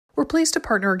We're pleased to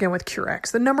partner again with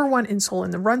Curex, the #1 insole in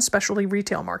the run specialty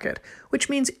retail market, which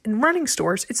means in running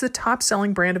stores, it's the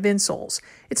top-selling brand of insoles.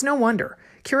 It's no wonder.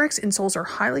 Curex insoles are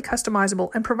highly customizable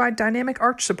and provide dynamic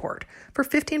arch support. For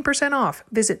 15% off,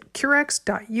 visit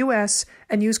curex.us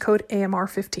and use code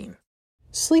AMR15.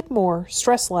 Sleep more,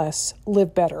 stress less,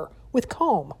 live better with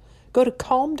Calm. Go to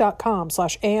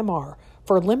calm.com/AMR.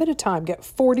 For a limited time, get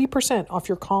 40% off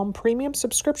your Calm premium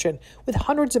subscription with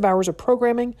hundreds of hours of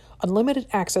programming, unlimited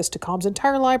access to Calm's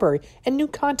entire library, and new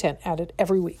content added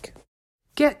every week.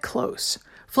 Get close.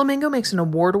 Flamingo makes an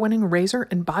award-winning razor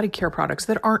and body care products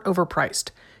that aren't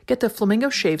overpriced. Get the Flamingo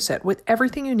Shave Set with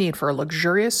everything you need for a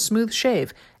luxurious, smooth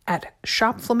shave at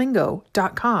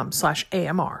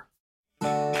shopflamingo.com/AMR.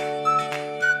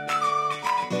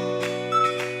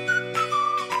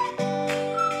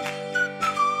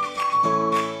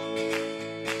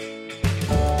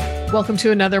 Welcome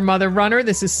to another Mother Runner.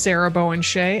 This is Sarah Bowen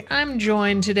Shea. I'm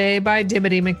joined today by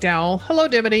Dibbity McDowell. Hello,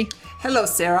 Dibbity. Hello,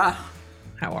 Sarah.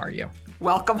 How are you?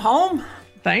 Welcome home.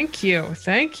 Thank you.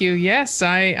 Thank you. Yes,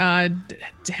 I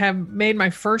have made my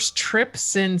first trip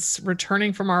since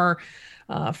returning from our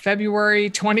February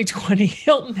 2020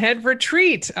 Hilton Head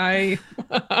retreat.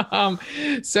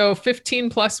 So 15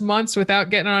 plus months without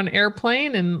getting on an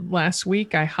airplane. And last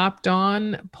week I hopped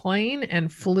on a plane and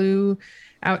flew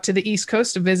out to the East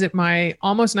Coast to visit my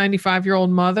almost 95-year-old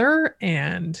mother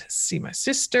and see my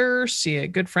sister, see a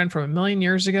good friend from a million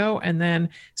years ago, and then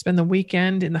spend the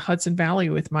weekend in the Hudson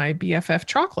Valley with my BFF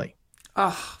Chalkley.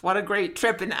 Oh, what a great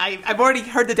trip. And I've already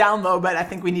heard the download, but I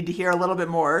think we need to hear a little bit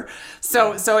more.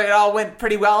 So it all went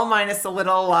pretty well, minus a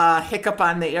little hiccup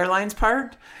on the airlines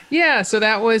part. Yeah, so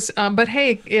that was, but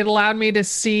hey, it allowed me to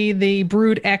see the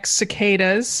Brood X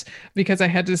cicadas because I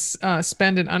had to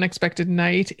spend an unexpected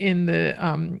night in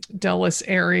the Dulles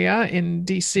area in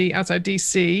DC, outside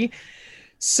DC.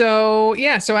 So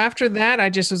yeah, so after that, I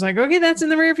just was like, okay, that's in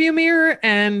the rearview mirror,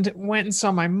 and went and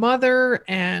saw my mother.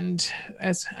 And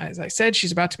as I said,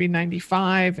 she's about to be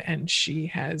 95, and she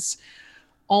has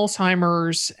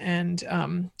Alzheimer's, and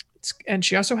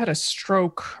she also had a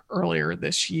stroke earlier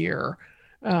this year.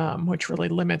 Which really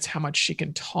limits how much she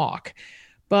can talk.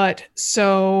 But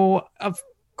so, of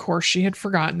course, she had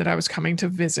forgotten that I was coming to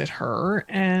visit her.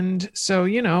 And so,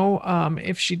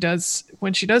 when she does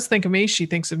think of me, she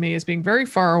thinks of me as being very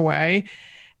far away.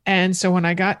 And so when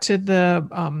I got to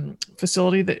the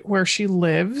facility where she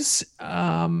lives,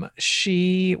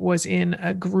 she was in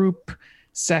a group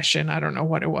session. I don't know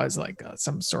what it was, like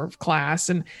some sort of class.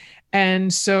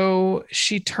 And so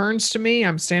she turns to me,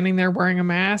 I'm standing there wearing a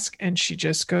mask, and she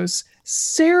just goes,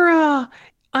 "Sarah,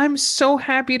 I'm so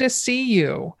happy to see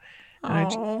you." And I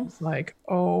just was like,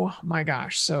 oh my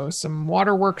gosh. So some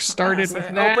waterworks started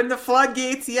with that. Open the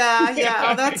floodgates. Yeah.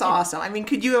 Oh, that's awesome. I mean,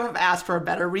 could you have asked for a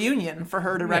better reunion for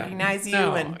her to recognize you?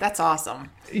 No. And that's awesome.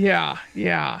 Yeah.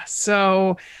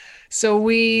 So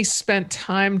we spent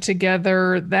time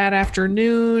together that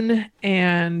afternoon,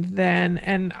 and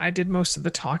I did most of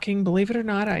the talking, believe it or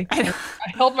not. I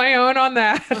held my own on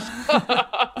that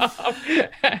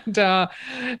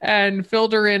and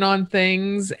filled her in on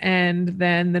things. And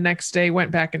then the next day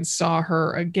went back and saw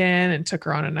her again and took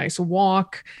her on a nice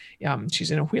walk.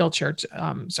 She's in a wheelchair.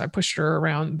 So I pushed her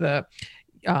around the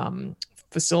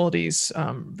facilities,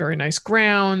 very nice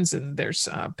grounds, and there's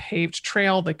a paved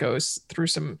trail that goes through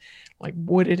some like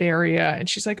wooded area. And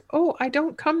she's like, "Oh, I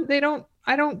don't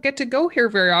get to go here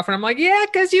very often." I'm like, "Yeah,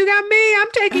 because you got me.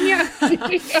 I'm taking you."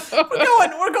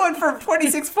 We're going for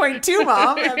 26.2,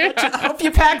 Mom. I hope you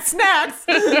packed snacks.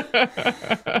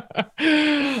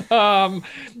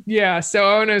 Yeah.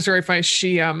 So Ona is very funny.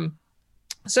 She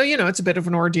So, it's a bit of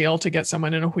an ordeal to get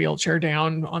someone in a wheelchair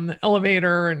down on the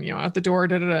elevator and, out the door,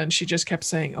 and she just kept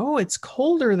saying, "Oh, it's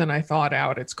colder than I thought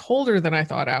out. It's colder than I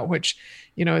thought out," which,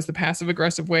 is the passive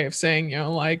aggressive way of saying,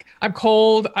 like, "I'm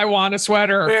cold. I want a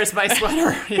sweater. Where's my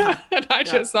sweater?" Yeah. And I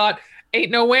just thought, ain't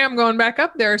no way I'm going back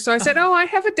up there. So I said, "Oh, I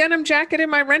have a denim jacket in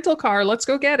my rental car. Let's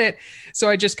go get it." So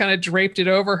I just kind of draped it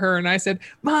over her, and I said,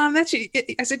 "Mom, I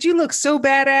said, you look so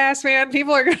badass, man.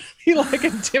 People are going to be like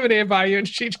intimidated by you." And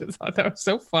she just thought that was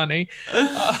so funny.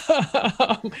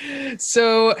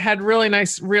 So had really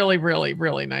nice, really, really,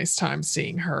 really nice time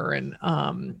seeing her. And,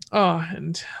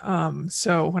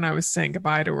 so when I was saying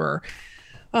goodbye to her,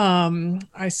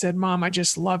 I said, "Mom, I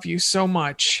just love you so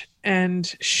much." And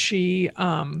she,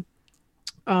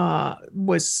 it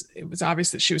was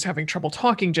obvious that she was having trouble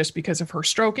talking just because of her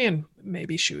stroke, and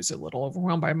maybe she was a little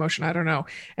overwhelmed by emotion. I don't know.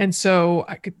 And so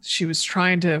she was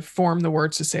trying to form the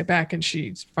words to say back, and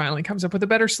she finally comes up with a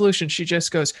better solution. She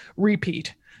just goes,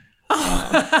 "Repeat."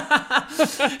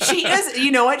 She is,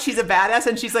 you know what? She's a badass,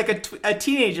 and she's like a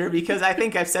teenager, because I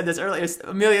think I've said this earlier.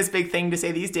 Amelia's big thing to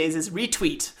say these days is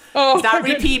retweet. Oh, it's not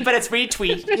repeat, but it's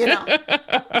retweet, you know?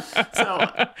 So,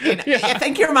 I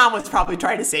think your mom was probably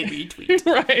trying to say retweet.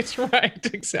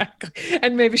 Right, exactly.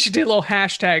 And maybe she did a little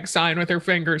hashtag sign with her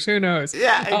fingers. Who knows?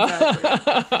 Yeah,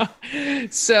 exactly.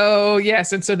 So,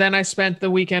 yes. And so then I spent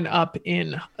the weekend up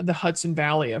in the Hudson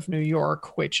Valley of New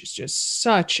York, which is just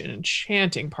such an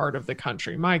enchanting part of the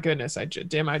country. My goodness, I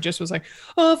just was like,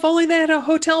 oh, if only they had a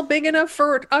hotel big enough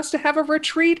for us to have a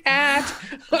retreat at.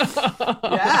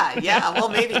 Yeah. Well,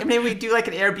 maybe we do like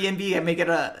an Airbnb and make it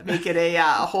a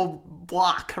whole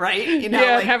block, right? You know,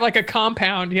 yeah, have like a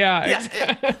compound. Yeah.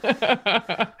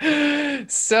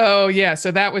 So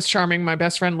that was charming. My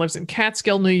best friend lives in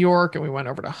Catskill, New York, and we went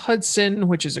over to Hudson,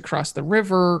 which is across the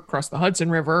Hudson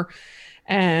River.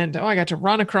 And I got to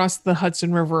run across the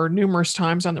Hudson River numerous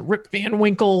times on the Rip Van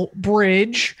Winkle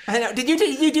Bridge. I know.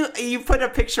 You put a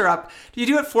picture up. Did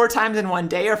you do it 4 times in one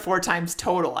day or 4 times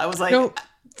total? I was like, no,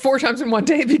 4 times in one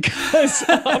day because,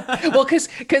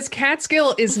 because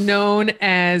Catskill is known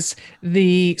as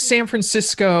the San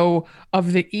Francisco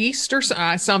of the East or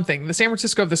something, the San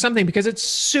Francisco of the something, because it's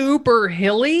super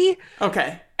hilly.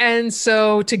 Okay. And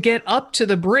so to get up to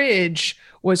the bridge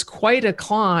was quite a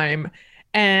climb.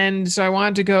 And so I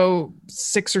wanted to go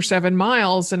 6 or 7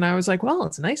 miles, and I was like, well,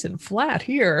 it's nice and flat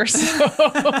here. So,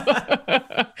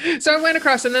 so I went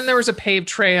across, and then there was a paved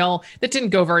trail that didn't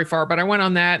go very far, but I went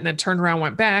on that and then turned around,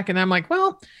 went back. And I'm like,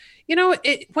 well,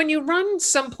 when you run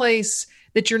someplace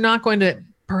that you're not going to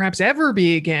perhaps ever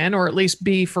be again, or at least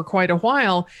be for quite a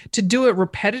while, to do it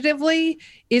repetitively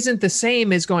isn't the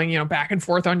same as going, back and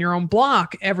forth on your own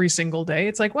block every single day.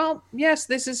 It's like, well, yes,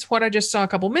 this is what I just saw a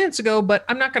couple minutes ago, but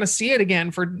I'm not going to see it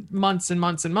again for months and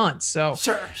months and months. So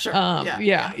sure.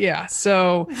 Yeah.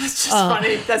 So that's just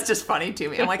funny. That's just funny to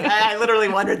me. I'm like, I literally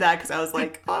wondered that, because I was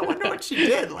like, oh, I wonder what she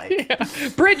did.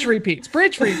 Like, bridge repeats.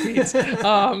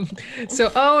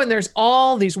 And there's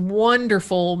all these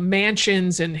wonderful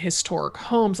mansions and historic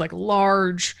homes, like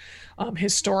large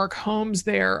historic homes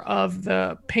there of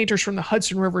the painters from the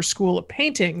Hudson River School of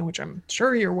Painting, which I'm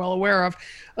sure you're well aware of.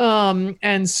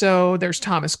 And so there's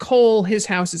Thomas Cole, his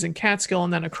house is in Catskill,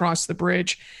 and then across the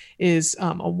bridge is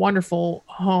a wonderful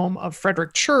home of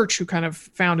Frederick Church, who kind of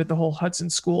founded the whole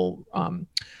Hudson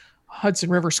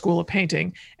River School of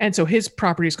Painting. And so his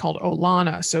property is called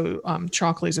Olana. So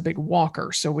Chalkley is a big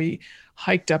walker. So we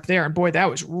hiked up there, and boy,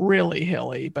 that was really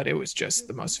hilly, but it was just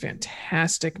the most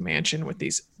fantastic mansion with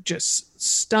these just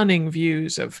stunning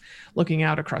views of looking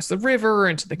out across the river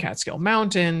into the Catskill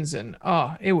Mountains. And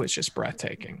it was just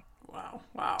breathtaking.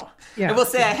 Wow. Yeah. I will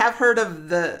say I have heard of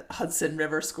the Hudson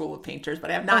River School of Painters,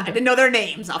 but I have not. I didn't know their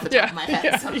names off the top of my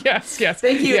head. So. Yes.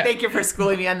 Thank you for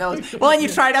schooling me on those. Well, and you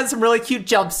tried on some really cute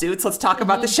jumpsuits. Let's talk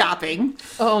about the shopping.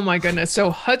 Oh my goodness. So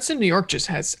Hudson, New York just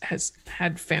has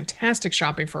had fantastic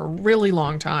shopping for a really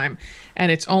long time.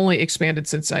 And it's only expanded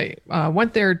since I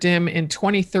went there, Dim, in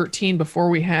 2013, before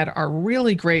we had our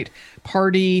really great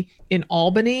party in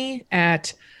Albany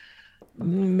at,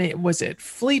 was it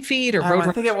Fleet Feet or Roadrunner?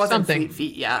 I think it wasn't something. Fleet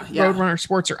Feet, yeah. Roadrunner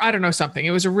Sports, or I don't know, something.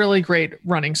 It was a really great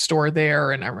running store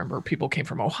there. And I remember people came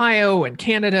from Ohio and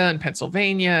Canada and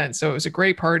Pennsylvania. And so it was a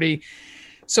great party.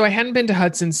 So I hadn't been to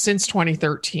Hudson since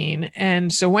 2013.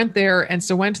 And so went there, and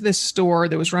so went to this store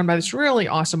that was run by this really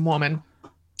awesome woman.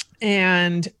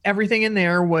 And everything in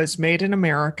there was made in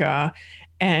America.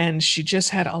 And she just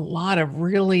had a lot of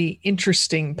really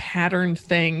interesting patterned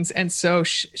things. And so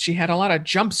she had a lot of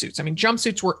jumpsuits. I mean,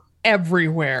 jumpsuits were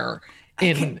everywhere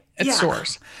at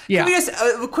stores. Yeah. Can we just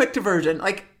a quick diversion?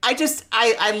 Like,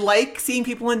 I like seeing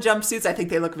people in jumpsuits. I think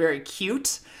they look very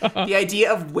cute. The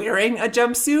idea of wearing a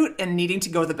jumpsuit and needing to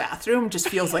go to the bathroom just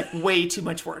feels like way too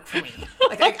much work for me.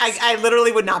 Like, I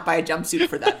literally would not buy a jumpsuit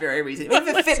for that very reason. Even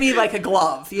if it fit me like a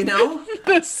glove,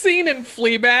 The scene in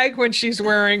Fleabag when she's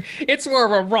wearing, it's more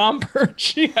of a romper.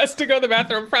 She has to go to the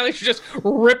bathroom. Probably she just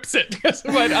rips it.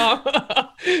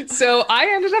 So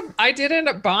I did end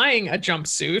up buying a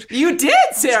jumpsuit. You did,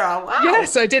 Sarah. Wow.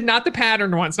 Yes, I did. Not the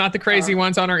patterned ones, not the crazy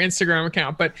ones on our Instagram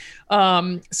account, but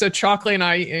so Chalkley and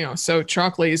I,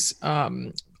 Chalkley's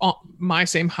my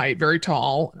same height, very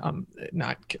tall,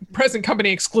 not present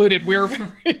company excluded. We're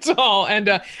very tall,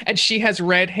 and she has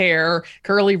red hair,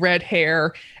 curly red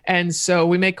hair, and so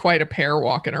we make quite a pair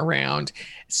walking around.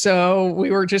 So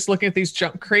we were just looking at these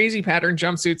crazy pattern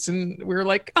jumpsuits, and we were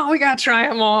like, "Oh, we gotta try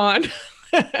them on."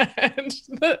 And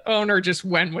the owner just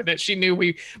went with it. She knew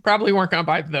we probably weren't going to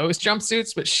buy those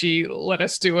jumpsuits, but she let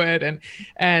us do it.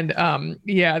 And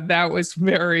that was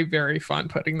very, very fun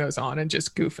putting those on and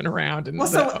just goofing around. And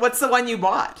what's the one you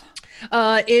bought?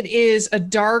 It is a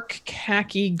dark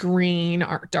khaki green,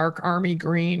 dark army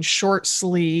green, short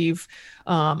sleeve.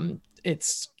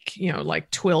 It's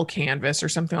like twill canvas or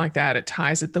something like that. It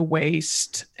ties at the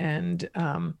waist, and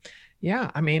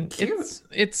yeah, I mean, Cute.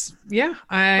 it's yeah.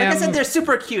 I Like I said, they're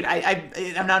super cute.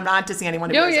 I'm not dissing anyone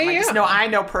who wears them. I just know I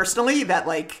know personally that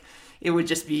like it would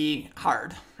just be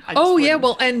hard. Oh yeah,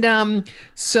 well, and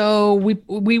so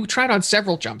we tried on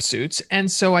several jumpsuits,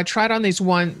 and so I tried on these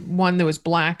one that was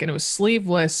black and it was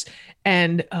sleeveless,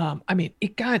 and I mean,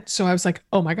 it got so I was like,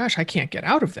 oh my gosh, I can't get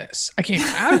out of this. I can't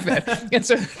get out of it. And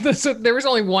so there was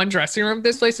only one dressing room.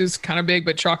 This place was kind of big,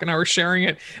 but Chalk and I were sharing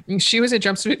it. And she was in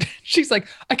jumpsuit. She's like,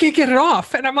 I can't get it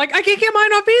off, and I'm like, I can't get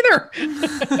mine off either.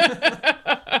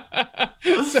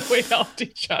 So we helped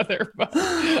each other. But,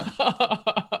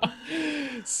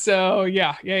 so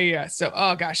yeah. So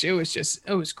oh gosh, it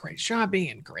was great shopping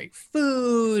and great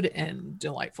food and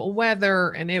delightful weather,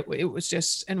 and it was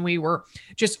just, and we were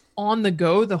just on the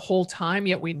go the whole time,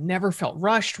 yet we never felt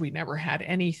rushed. We never had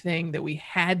anything that we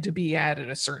had to be at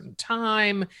a certain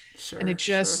time. Sure, and it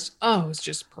just it was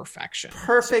just perfection.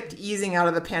 Perfect easing out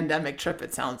of the pandemic trip,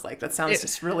 it sounds like. That sounds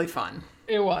just really fun.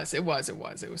 It was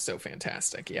so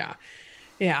fantastic. Yeah.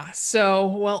 So,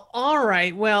 well, all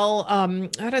right. Well,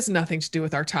 that has nothing to do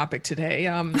with our topic today.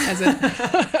 As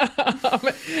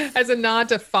a nod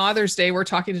to Father's Day, we're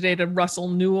talking today to Russell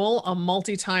Newell, a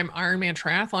multi-time Ironman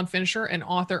triathlon finisher and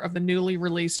author of the newly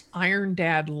released Iron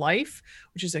Dad Life,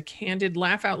 which is a candid,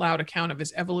 laugh out loud account of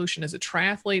his evolution as a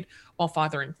triathlete while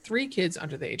fathering 3 kids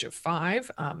under the age of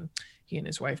 5. He and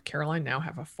his wife, Caroline, now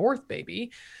have a 4th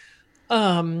baby.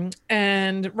 And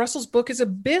Russell's book is a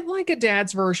bit like a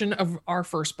dad's version of our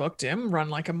first book, Dim, Run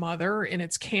Like a Mother, in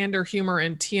its candor, humor,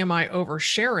 and TMI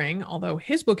oversharing, although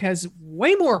his book has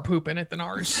way more poop in it than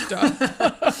ours stuff.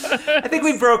 I think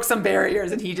we broke some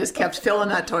barriers and he just kept filling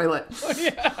that toilet.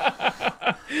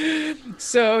 Yeah.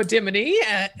 So Dimity,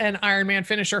 an Ironman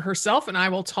finisher herself, and I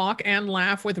will talk and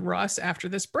laugh with Russ after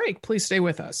this break. Please stay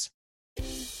with us.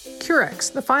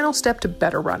 Curex, the final step to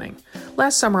better running.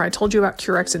 Last summer, I told you about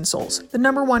Curex insoles, the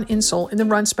 #1 insole in the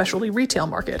run specialty retail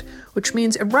market, which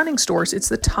means at running stores, it's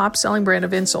the top-selling brand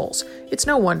of insoles. It's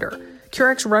no wonder.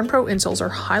 Curex Run Pro insoles are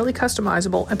highly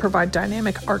customizable and provide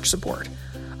dynamic arch support.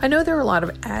 I know there are a lot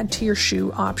of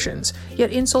add-to-your-shoe options, yet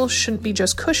insoles shouldn't be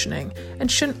just cushioning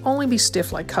and shouldn't only be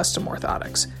stiff like custom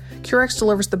orthotics. Curex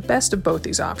delivers the best of both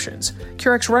these options.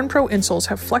 Curex Run Pro insoles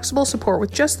have flexible support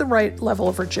with just the right level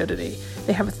of rigidity.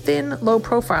 They have a thin, low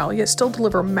profile, yet still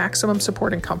deliver maximum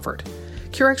support and comfort.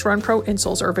 Curex Run Pro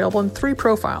insoles are available in 3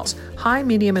 profiles, high,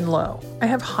 medium, and low. I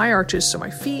have high arches, so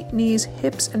my feet, knees,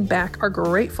 hips, and back are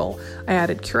grateful I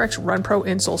added Curex Run Pro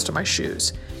insoles to my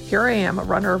shoes. Here I am, a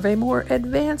runner of a more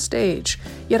advanced age,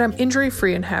 yet I'm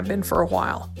injury-free and have been for a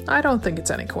while. I don't think it's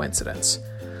any coincidence.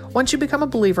 Once you become a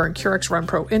believer in Curex Run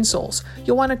Pro insoles,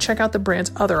 you'll want to check out the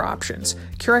brand's other options.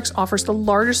 Curex offers the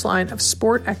largest line of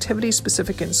sport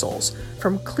activity-specific insoles,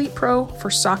 from Cleat Pro for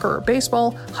soccer or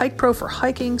baseball, Hike Pro for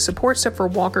hiking, Support Step for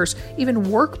walkers,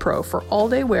 even Work Pro for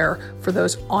all-day wear for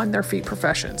those on-their-feet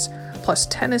professions, plus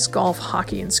tennis, golf,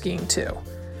 hockey, and skiing too.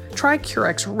 Try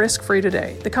Curex risk-free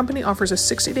today. The company offers a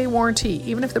 60-day warranty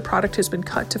even if the product has been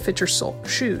cut to fit your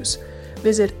shoes.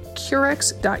 Visit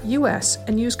Curex.us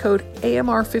and use code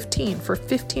AMR15 for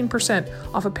 15%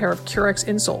 off a pair of Curex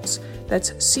insoles.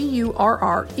 That's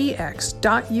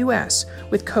CURREX.us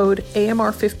with code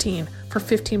AMR15 for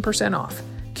 15% off.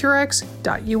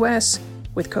 Curex.us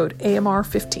with code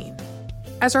AMR15.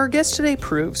 As our guest today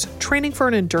proves, training for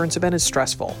an endurance event is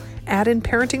stressful. Add in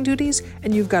parenting duties,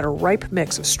 and you've got a ripe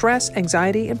mix of stress,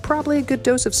 anxiety, and probably a good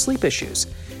dose of sleep issues.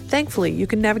 Thankfully, you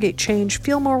can navigate change,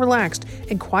 feel more relaxed,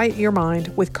 and quiet your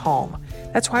mind with Calm.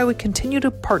 That's why we continue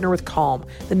to partner with Calm,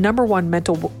 the #1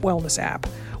 mental wellness app.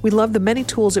 We love the many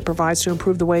tools it provides to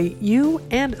improve the way you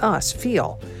and us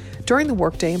feel. During the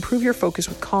workday, improve your focus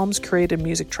with Calm's curated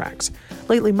music tracks.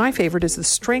 Lately, my favorite is the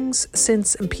strings,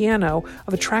 synths, and piano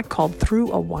of a track called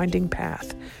Through a Winding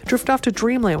Path. Drift off to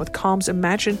dreamland with Calm's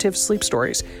imaginative sleep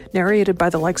stories, narrated by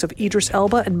the likes of Idris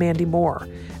Elba and Mandy Moore.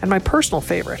 And my personal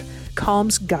favorite,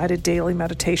 Calm's guided daily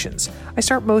meditations. I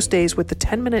start most days with the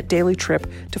 10-minute daily trip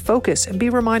to focus and be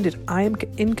reminded I am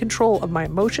in control of my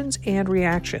emotions and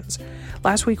reactions.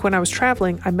 Last week when I was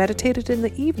traveling, I meditated in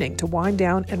the evening to wind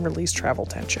down and release travel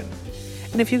tension.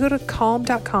 And if you go to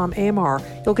calm.com AMR,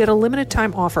 you'll get a limited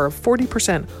time offer of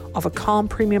 40% off a Calm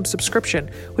premium subscription,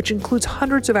 which includes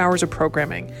hundreds of hours of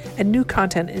programming, and new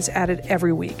content is added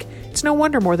every week. It's no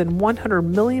wonder more than 100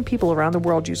 million people around the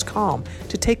world use Calm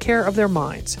to take care of their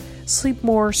minds. Sleep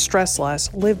more, stress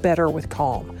less, live better with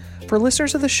Calm. For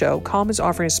listeners of the show, Calm is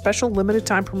offering a special limited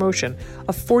time promotion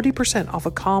of 40% off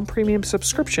a Calm premium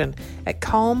subscription at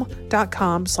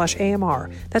calm.com/AMR.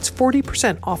 That's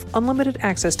 40% off unlimited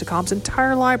access to Calm's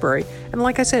entire library, and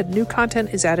like I said, new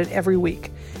content is added every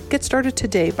week. Get started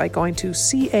today by going to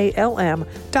calm.com/AMR.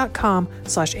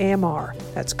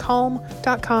 That's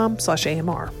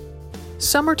calm.com/AMR.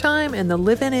 Summertime and the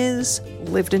live-in is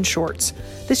lived in shorts.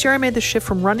 This year I made the shift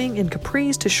from running in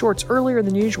capris to shorts earlier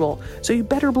than usual, so you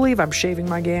better believe I'm shaving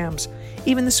my gams.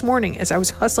 Even this morning, as I was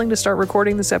hustling to start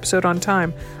recording this episode on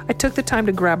time, I took the time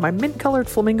to grab my mint-colored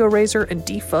flamingo razor and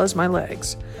defuzz my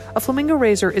legs. A flamingo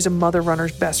razor is a mother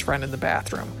runner's best friend in the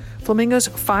bathroom. Flamingo's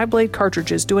 5-blade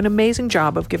cartridges do an amazing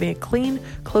job of giving a clean,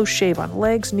 close shave on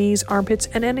legs, knees, armpits,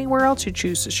 and anywhere else you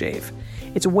choose to shave.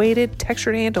 Its weighted,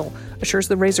 textured handle assures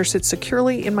the razor sits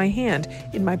securely in my hand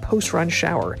in my post-run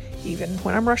shower, even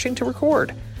when I'm rushing to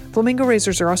record. Flamingo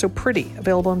razors are also pretty,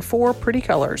 available in 4 pretty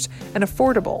colors, and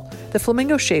affordable. The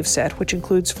Flamingo Shave Set, which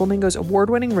includes Flamingo's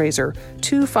award-winning razor,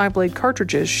 2 5-blade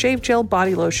cartridges, shave gel,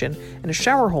 body lotion, and a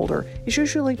shower holder, is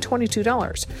usually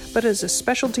 $22. But as a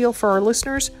special deal for our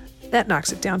listeners, that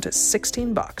knocks it down to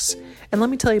 $16. And let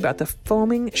me tell you about the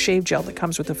foaming shave gel that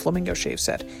comes with the Flamingo Shave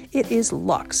Set. It is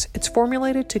luxe. It's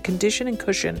formulated to condition and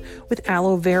cushion with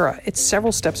aloe vera. It's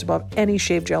several steps above any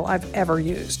shave gel I've ever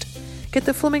used. Get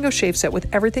the Flamingo Shave Set with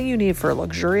everything you need for a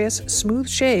luxurious, smooth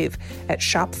shave at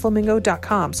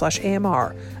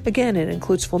shopflamingo.com/AMR. Again, it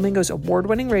includes Flamingo's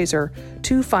award-winning razor,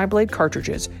 2 5-blade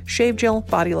cartridges, shave gel,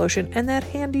 body lotion, and that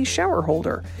handy shower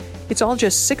holder. It's all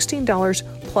just $16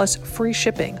 plus free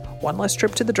shipping, one less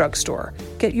trip to the drugstore.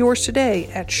 Get yours today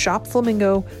at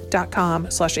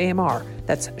shopflamingo.com/AMR.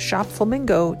 That's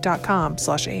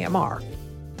shopflamingo.com/AMR.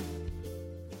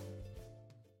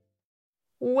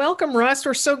 Welcome, Russ.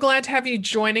 We're so glad to have you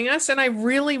joining us, and I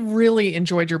really, really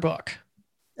enjoyed your book.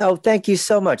 Oh, thank you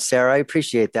so much, Sarah. I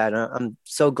appreciate that. I'm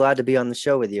so glad to be on the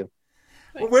show with you.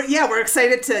 We're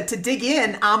excited to dig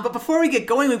in. But before we get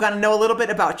going, we've got to know a little bit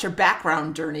about your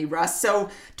background journey, Russ. So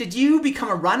did you become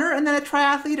a runner and then a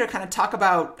triathlete, or kind of talk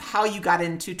about how you got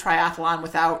into triathlon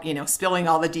without, spilling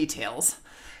all the details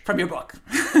from your book?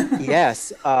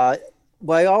 Yes. Well,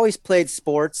 I always played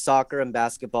sports, soccer and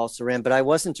basketball, so ran, but I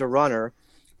wasn't a runner.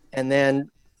 And then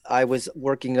I was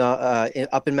working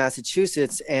up in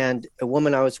Massachusetts, and a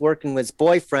woman I was working with's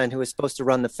boyfriend, who was supposed to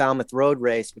run the Falmouth Road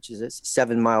Race, which is a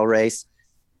 7-mile race,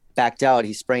 backed out.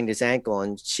 He sprained his ankle,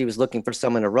 and she was looking for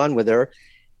someone to run with her.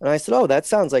 And I said, "Oh, that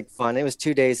sounds like fun." It was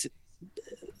 2 days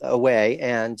away,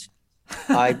 and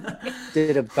I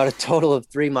did about a total of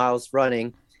 3 miles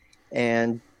running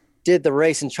and did the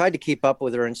race and tried to keep up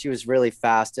with her. And she was really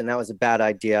fast, and that was a bad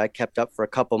idea. I kept up for a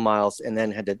couple miles and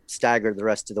then had to stagger the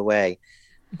rest of the way.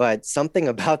 But something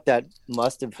about that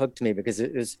must have hooked me, because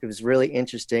it was really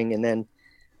interesting. And then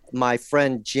my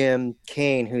friend Jim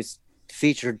Kane, who's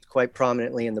featured quite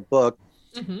prominently in the book,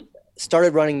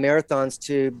 started running marathons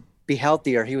to be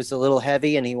healthier. He was a little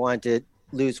heavy and he wanted to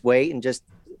lose weight and just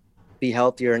be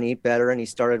healthier and eat better. And he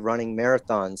started running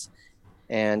marathons.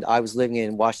 And I was living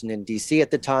in Washington, D.C.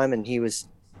 at the time, and he was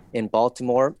in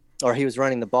Baltimore, or he was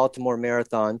running the Baltimore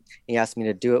Marathon. He asked me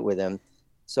to do it with him.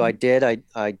 So I did.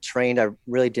 I trained. I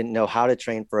really didn't know how to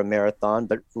train for a marathon,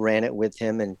 but ran it with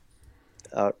him, and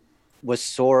was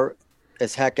sore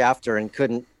as heck after and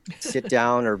couldn't sit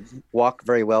down or walk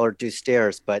very well or do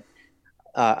stairs. But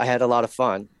I had a lot of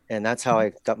fun, and that's how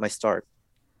I got my start.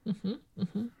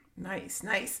 Nice.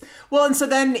 Well, and so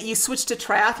then you switched to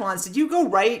triathlons. Did you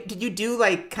do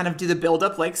kind of do the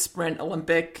buildup like sprint,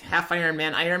 Olympic, half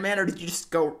Ironman, or did you just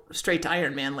go straight to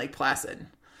Ironman, Lake Placid?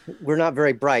 We're not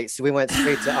very bright, so we went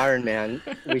straight to Ironman.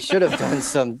 We should have done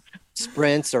some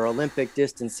sprints or Olympic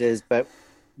distances, but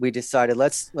we decided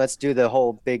let's do the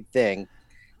whole big thing.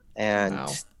 And wow.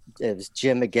 It was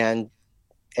Jim again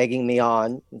egging me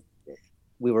on.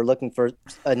 We were looking for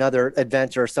another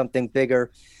adventure, something bigger,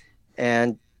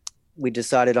 and we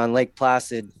decided on Lake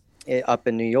Placid up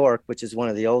in New York, which is one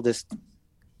of the oldest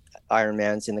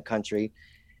Ironmans in the country.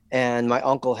 And my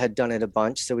uncle had done it a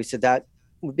bunch, so we said that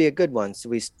would be a good one. So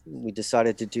we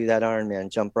decided to do that Ironman,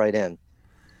 jump right in.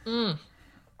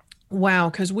 Wow,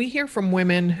 because we hear from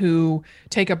women who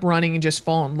take up running and just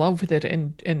fall in love with it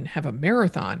and have a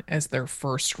marathon as their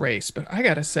first race. But I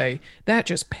got to say, that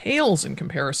just pales in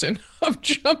comparison of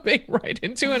jumping right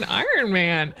into an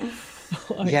Ironman.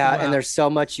 Wow. And there's so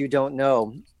much you don't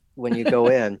know when you go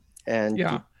in. And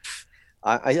yeah.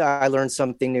 I learned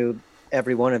something new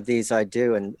every one of these I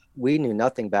do. And we knew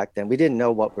nothing back then. We didn't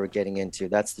know what we were getting into.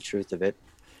 That's the truth of it.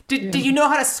 Did you know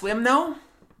how to swim, though?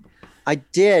 I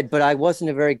did, but I wasn't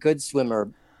a very good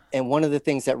swimmer. And one of the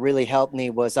things that really helped me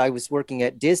was I was working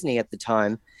at Disney at the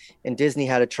time, and Disney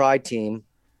had a tri team,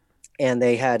 and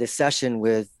they had a session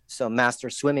with some master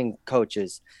swimming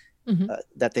coaches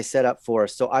that they set up for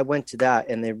us. So I went to that,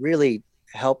 and they really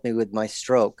helped me with my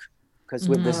stroke, because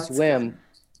with the swim,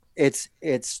 it's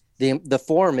the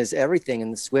form is everything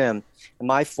in the swim, and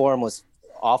my form was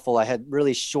awful. I had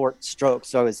really short strokes,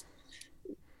 so I was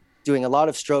doing a lot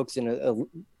of strokes in a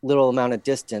little amount of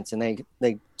distance, and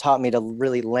they taught me to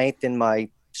really lengthen my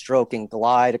stroke and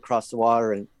glide across the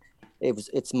water, and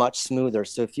it's much smoother.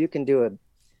 So if you can do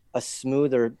a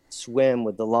smoother swim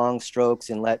with the long strokes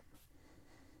and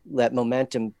let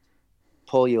momentum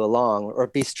pull you along, or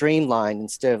be streamlined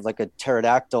instead of like a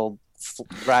pterodactyl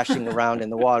thrashing around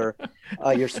in the water,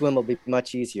 your swim will be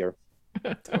much easier.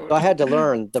 So I had to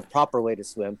learn the proper way to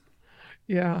swim.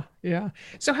 Yeah, yeah.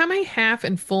 So how many half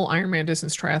and full Ironman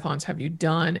distance triathlons have you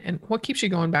done, and what keeps you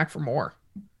going back for more?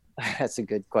 That's a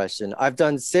good question. I've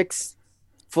done 6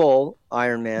 full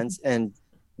Ironmans and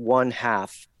 1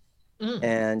 half.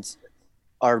 And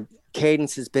our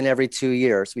cadence has been every 2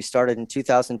 years. We started in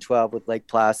 2012 with Lake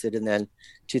Placid, and then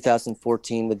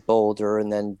 2014 with Boulder,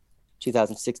 and then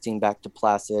 2016 back to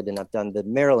Placid. And I've done the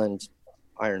Maryland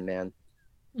Ironman.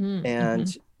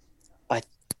 And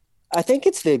I think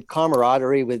it's the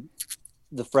camaraderie with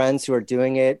the friends who are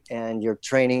doing it, and you're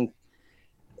training,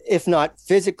 if not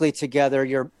physically together,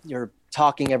 you're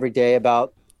talking every day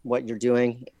about what you're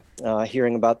doing,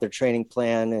 hearing about their training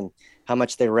plan and how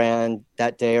much they ran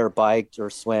that day, or biked or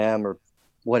swam or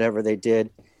whatever they did.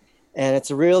 And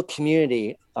it's a real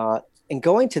community. And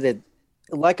going to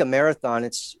like a marathon,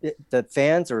 the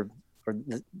fans or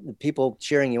the people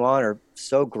cheering you on are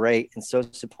so great and so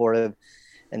supportive,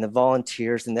 and the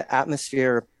volunteers, and the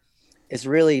atmosphere is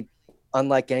really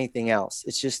unlike anything else.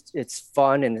 It's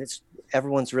fun, and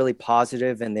everyone's really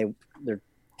positive, and they're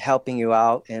helping you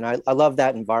out. And I love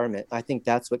that environment. I think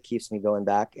that's what keeps me going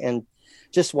back. And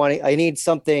I need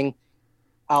something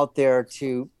out there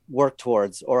to work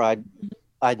towards, or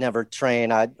I'd never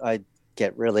train. I'd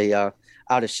get really out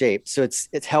of shape. So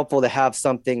it's helpful to have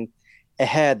something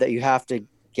ahead that you have to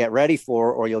get ready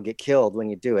for, or you'll get killed when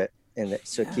you do it. And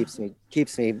so it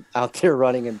keeps me out there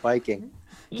running and biking.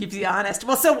 Keeps you honest.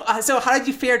 Well, so how did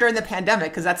you fare during the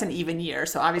pandemic? Because that's an even year.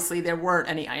 So obviously there weren't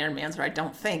any Ironmans, or I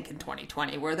don't think, in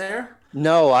 2020. Were there?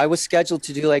 No, I was scheduled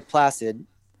to do Lake Placid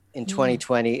in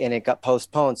 2020, and it got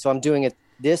postponed. So I'm doing it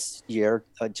this year,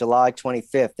 July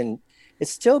 25th, and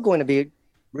it's still going to be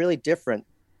really different.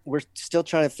 We're still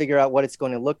trying to figure out what it's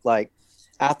going to look like.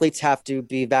 Athletes have to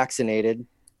be vaccinated,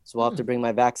 so I'll have to bring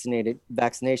my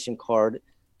vaccination card.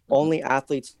 Only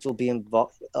athletes will be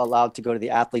allowed to go to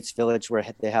the athletes village, where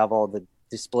they have all the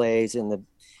displays and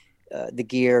the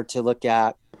gear to look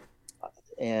at.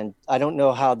 And I don't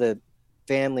know how the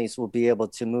families will be able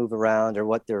to move around, or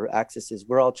what their access is.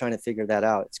 We're all trying to figure that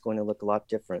out. It's going to look a lot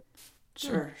different.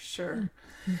 Sure.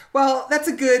 Well, that's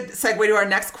a good segue to our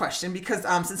next question, because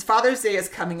since Father's Day is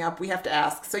coming up, we have to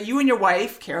ask. So you and your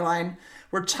wife, Caroline,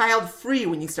 were child-free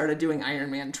when you started doing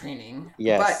Ironman training.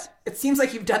 Yes. But it seems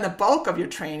like you've done the bulk of your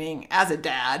training as a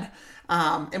dad.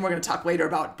 And we're going to talk later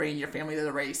about bringing your family to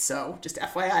the race. So just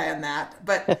FYI on that.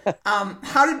 But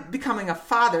how did becoming a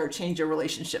father change your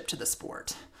relationship to the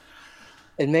sport?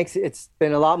 It's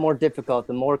been a lot more difficult.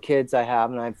 The more kids I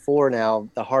have, and I have 4 now,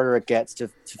 the harder it gets to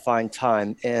find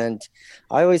time. And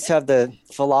I always have the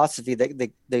philosophy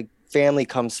that the family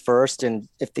comes first. And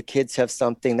if the kids have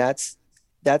something, that's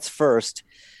first.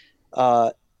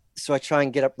 So I try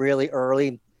and get up really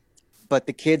early, but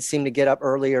the kids seem to get up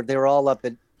earlier. They were all up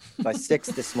by 6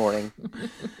 this morning.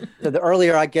 So the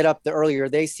earlier I get up, the earlier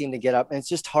they seem to get up, and it's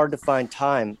just hard to find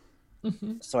time.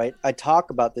 So I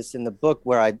talk about this in the book,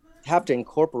 where I have to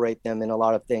incorporate them in a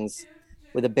lot of things.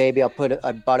 With a baby, I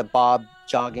bought a Bob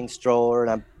jogging stroller,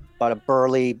 and I bought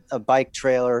a bike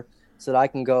trailer, so that I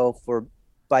can go for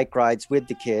bike rides with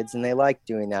the kids, and they like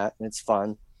doing that, and it's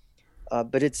fun.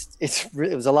 But it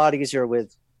was a lot easier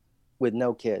with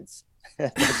no kids.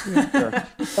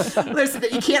 Listen,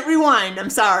 you can't rewind. I'm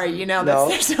sorry.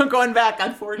 There's no going back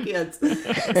on 4 kids.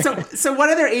 So what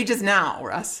are their ages now,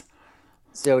 Russ?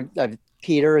 So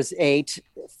Peter is 8,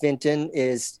 Finton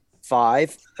is 5,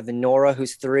 I have a Nora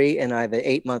who's 3, and I have an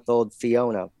 8-month-old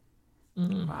Fiona.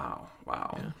 Wow.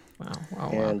 Yeah. Wow.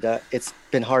 And it's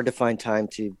been hard to find time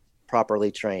to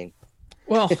properly train.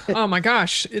 Well, oh my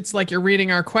gosh, it's like you're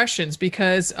reading our questions,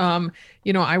 because,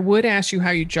 I would ask you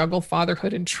how you juggle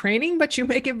fatherhood and training, but you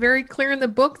make it very clear in the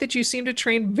book that you seem to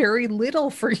train very little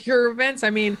for your events.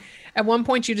 I mean, At one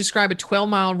point, you describe a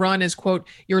 12-mile run as, quote,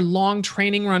 your long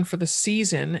training run for the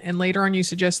season. And later on, you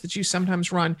suggest that you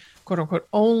sometimes run, quote unquote,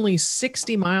 only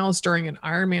 60 miles during an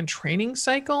Ironman training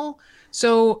cycle.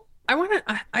 So I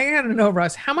got to know,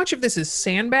 Russ, how much of this is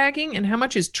sandbagging and how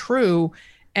much is true?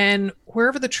 And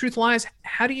wherever the truth lies,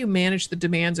 how do you manage the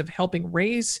demands of helping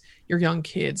raise your young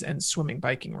kids and swimming,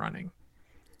 biking, running?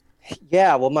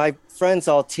 Yeah, well, my friends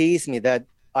all tease me that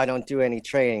I don't do any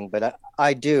training, but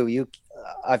I do.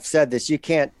 I've said this. You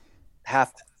can't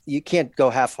go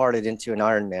half-hearted into an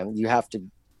Ironman. You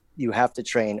have to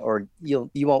train, or you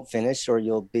won't finish, or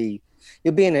you'll be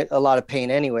in a lot of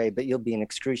pain anyway. But you'll be in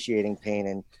excruciating pain,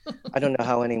 and I don't know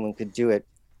how anyone could do it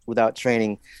without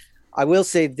training. I will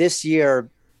say this year,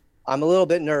 I'm a little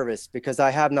bit nervous because I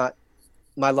have not.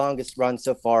 My longest run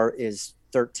so far is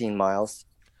 13 miles.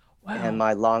 Wow. And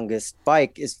my longest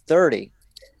bike is 30,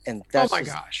 and that's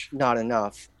gosh, not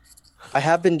enough. I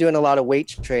have been doing a lot of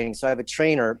weight training, so I have a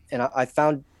trainer, and I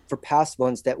found for past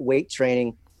ones that weight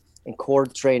training and core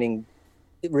training,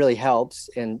 it really helps,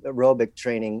 and aerobic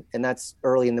training, and that's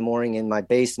early in the morning in my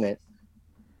basement.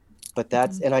 But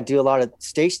and I do a lot of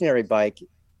stationary bike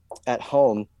at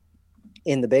home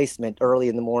in the basement early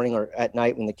in the morning or at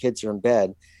night when the kids are in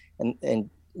bed, and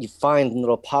you find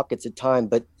little pockets of time,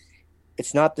 but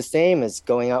it's not the same as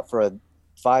going out for a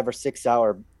 5 or 6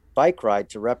 hour bike ride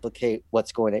to replicate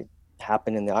what's going to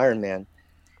happen in the Ironman. And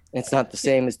it's not the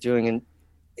same as doing an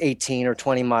 18 or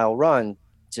 20 mile run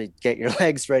to get your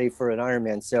legs ready for an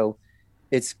Ironman. So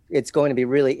it's going to be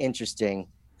really interesting.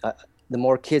 The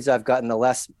more kids I've gotten, the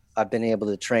less I've been able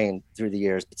to train through the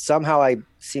years. But somehow I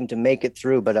seem to make it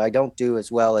through, but I don't do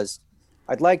as well as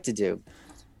I'd like to do.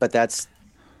 But that's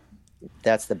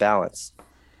the balance.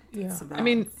 Yeah. I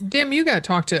mean, Dim, you got to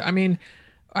talk to,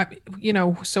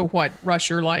 so what, Rush,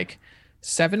 you're like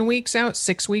 7 weeks out,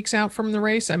 6 weeks out from the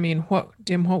race. I mean,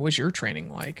 Dim, what was your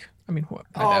training like? I mean, what?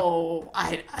 So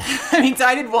I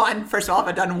did one. First of all,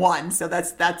 I've done one. So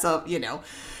that's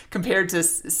compared to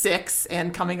 6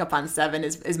 and coming up on 7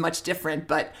 is much different.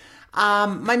 But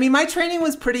my training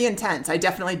was pretty intense. I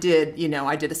definitely did,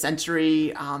 I did a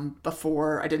century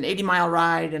before. I did an 80-mile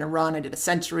ride and a run. I did a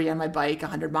century on my bike,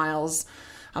 100 miles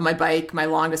on my bike. My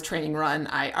longest training run,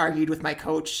 I argued with my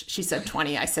coach. She said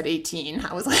 20. I said 18.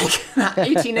 I was like,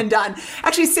 18 and done.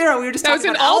 Actually, Sarah, we were just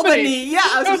talking about Albany. Yeah,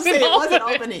 I was going to say it was in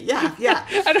Albany. Yeah.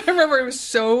 And I remember it was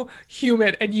so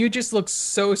humid and you just looked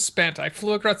so spent. I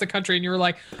flew across the country and you were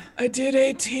like, I did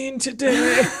 18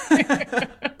 today.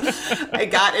 I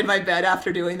got in my bed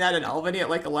after doing that in Albany at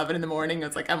like 11 in the morning. I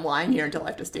was like, I'm lying here until I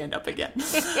have to stand up again.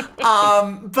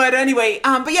 But anyway,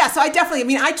 so I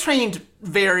definitely, I trained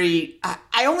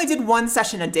I only did one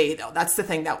session a day though. That's the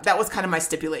thing that was kind of my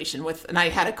stipulation and I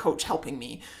had a coach helping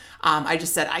me. I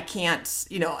just said, I can't,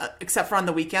 except for on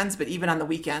the weekends, but even on the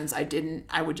weekends,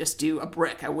 I would just do a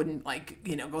brick. I wouldn't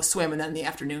go swim and then in the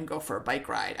afternoon go for a bike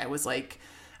ride. I was like,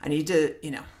 I need to,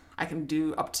 I can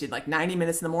do up to like 90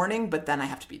 minutes in the morning, but then I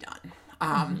have to be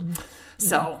done.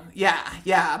 So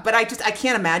yeah. But I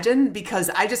can't imagine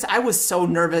because I was so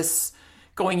nervous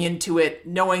going into it,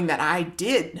 knowing that I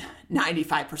did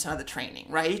 95% of the training,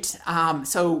 right?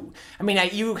 So,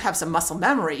 you have some muscle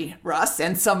memory, Russ,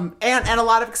 and a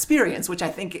lot of experience, which I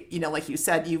think, like you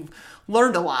said, you've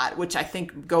learned a lot, which I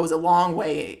think goes a long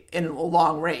way in a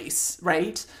long race,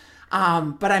 right?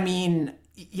 But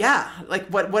yeah, like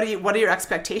what are your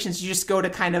expectations? You just go to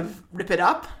kind of rip it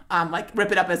up,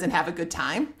 rip it up as in have a good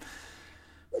time?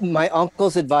 My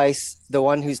uncle's advice, the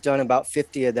one who's done about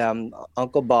 50 of them,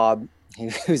 Uncle Bob,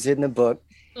 who's in the book,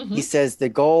 he says the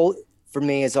goal for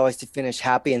me is always to finish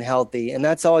happy and healthy, and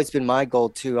that's always been my goal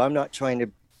too. I'm not trying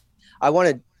to. I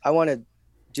want to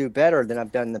do better than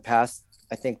I've done in the past.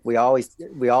 I think we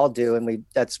all do, and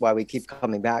that's why we keep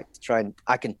coming back to try and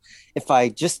if I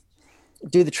just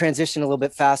do the transition a little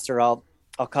bit faster, I'll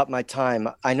cut my time.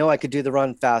 I know I could do the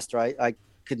run faster. I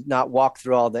could not walk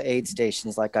through all the aid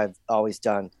stations like I've always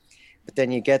done, but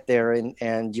then you get there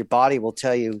and your body will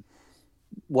tell you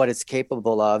what it's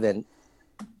capable of. And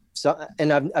so,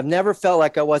 and I've never felt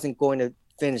like I wasn't going to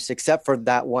finish, except for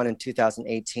that one in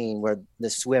 2018 where the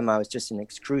swim, I was just in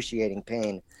excruciating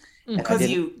pain.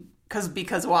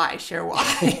 Because why? Share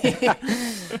why.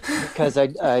 Because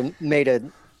I made a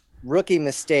rookie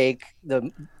mistake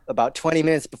about 20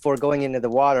 minutes before going into the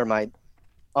water. My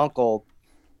uncle,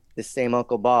 the same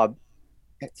Uncle Bob,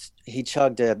 he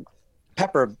chugged a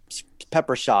pepper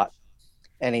shot.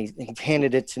 And he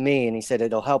handed it to me and he said,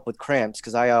 it'll help with cramps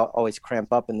because I always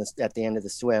cramp up at the end of the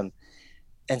swim.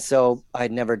 And so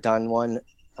I'd never done one.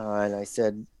 And I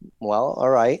said, well,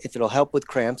 all right, if it'll help with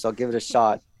cramps, I'll give it a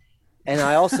shot. And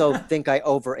I also think I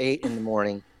overate in the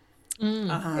morning.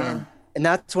 and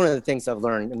that's one of the things I've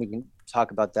learned, and we can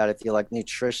talk about that. I feel like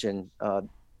nutrition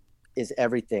is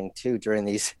everything too during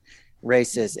these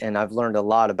races, and I've learned a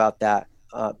lot about that.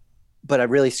 But I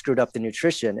really screwed up the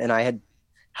nutrition, and I had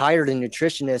hired a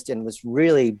nutritionist and was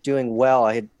really doing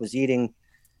well. Was eating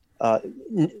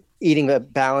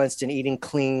balanced and eating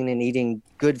clean and eating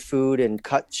good food and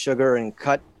cut sugar and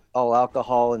cut all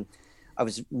alcohol, and I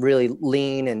was really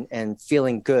lean and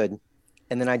feeling good.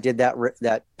 And then I did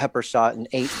that pepper shot and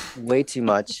ate way too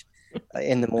much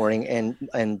in the morning,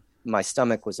 and my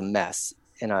stomach was a mess,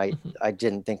 and I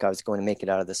didn't think I was going to make it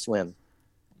out of the swim.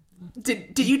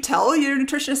 Did you tell your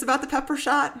nutritionist about the pepper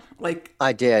shot? Like,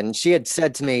 I did, and she had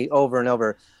said to me over and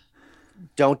over,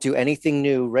 don't do anything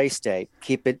new race day.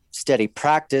 Keep it steady.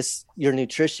 Practice your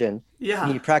nutrition. Yeah.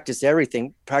 You practice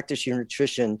everything. Practice your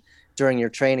nutrition during your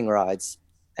training rides,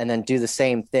 and then do the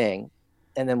same thing.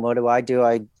 And then what do? I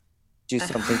do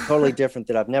something totally different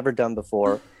that I've never done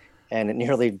before, and it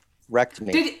nearly wrecked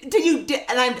me.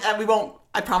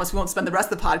 I promise we won't spend the rest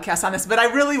of the podcast on this, but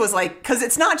I really was like, because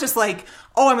it's not just like,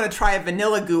 oh, I'm going to try a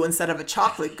vanilla goo instead of a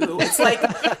chocolate goo. It's like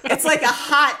a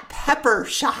hot pepper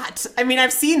shot. I mean,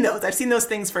 I've seen those. I've seen those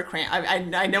things for cramp.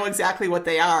 I know exactly what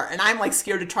they are, and I'm like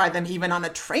scared to try them even on a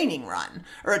training run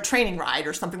or a training ride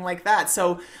or something like that.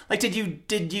 So, like, did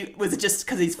you? Was it just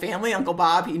because he's family, Uncle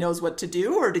Bob, he knows what to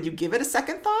do, or did you give it a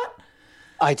second thought?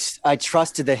 I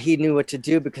trusted that he knew what to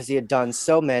do because he had done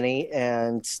so many,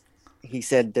 and he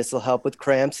said this will help with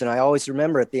cramps. And I always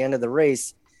remember at the end of the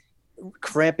race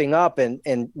cramping up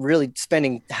and really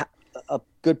spending a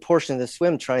good portion of the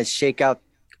swim trying to shake out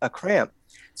a cramp.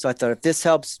 So I thought, if this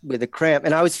helps with a cramp,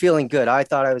 and I was feeling good, I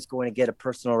thought I was going to get a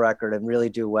personal record and really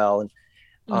do well. And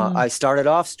I started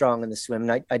off strong in the swim,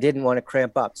 and I didn't want to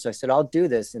cramp up. So I said, I'll do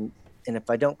this. And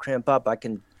if I don't cramp up, I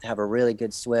can have a really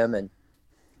good swim and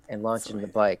launch into the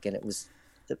bike. And it was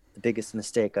the biggest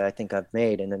mistake I think I've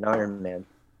made in an Ironman.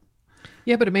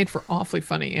 Yeah, but it made for awfully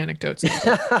funny anecdotes. It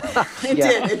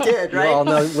did, right? You all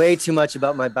know way too much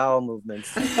about my bowel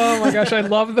movements. Oh my gosh, I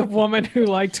love the woman who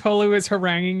like totally was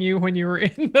haranguing you when you were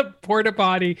in the porta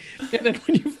potty, and then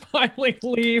when you finally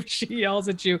leave, she yells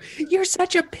at you, "You're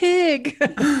such a pig."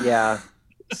 Yeah,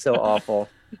 so awful.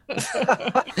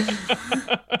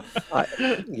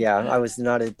 I was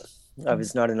not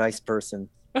a nice person.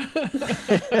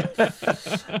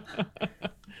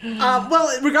 Well,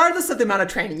 regardless of the amount of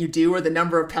training you do or the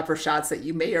number of pepper shots that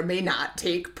you may or may not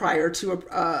take prior to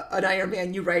an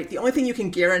Ironman, you write, the only thing you can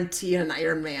guarantee in an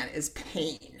Ironman is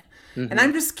pain. Mm-hmm. And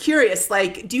I'm just curious,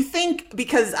 like, do you think,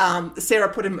 because Sarah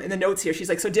put in the notes here, she's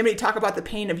like, so Dimity, talk about the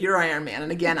pain of your Ironman.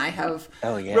 And again, I have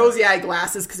rosy eye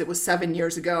glasses because it was 7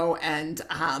 years ago. And,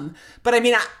 but I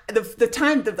mean,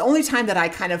 the only time that I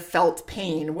kind of felt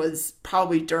pain was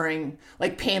probably during,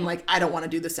 like, pain, like, I don't want to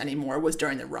do this anymore, was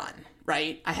during the run,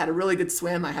 right? I had a really good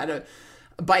swim. I had a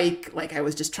bike, like, I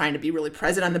was just trying to be really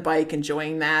present on the bike,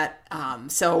 enjoying that.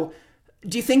 So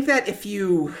do you think that do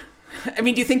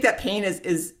you think that pain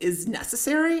is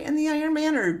necessary in the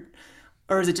Ironman,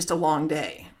 or is it just a long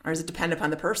day, or does it depend upon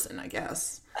the person, I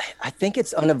guess? I think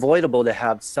it's unavoidable to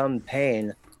have some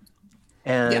pain.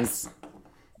 And yes.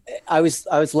 I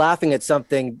was laughing at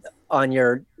something on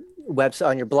your website,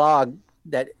 on your blog,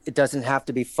 that it doesn't have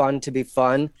to be fun to be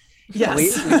fun. Yes.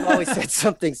 We've always said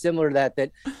something similar to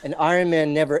that an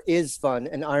Ironman never is fun.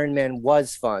 An Ironman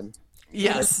was fun.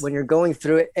 Yes. When you're going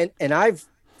through it, and I've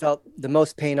felt the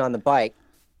most pain on the bike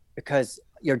because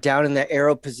you're down in that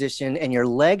aero position and your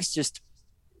legs just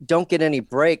don't get any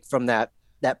break from that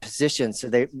position.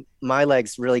 So my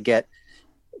legs really get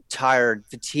tired,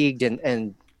 fatigued,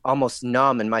 and almost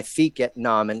numb, and my feet get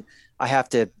numb, and I have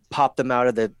to pop them out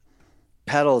of the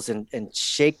pedals and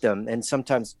shake them, and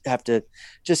sometimes have to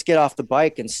just get off the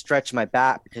bike and stretch my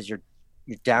back because you're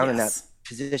down in that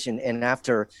position. And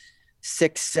after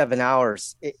 6-7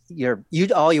 hours,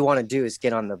 all you want to do is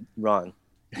get on the run.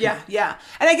 Yeah.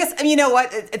 And I guess, you know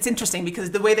what, it's interesting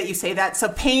because the way that you say that, so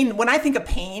pain, when I think of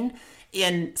pain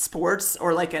in sports,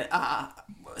 or like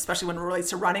especially when it relates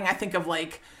to running, I think of,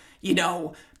 like,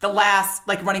 the last,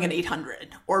 like, running an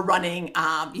 800 or running,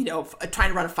 trying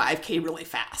to run a 5K really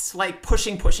fast, like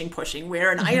pushing,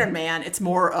 where an Ironman, it's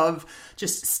more of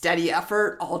just steady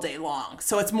effort all day long.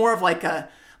 So it's more of like a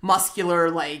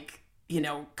muscular, like,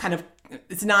 kind of,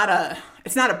 it's not a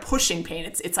pushing pain.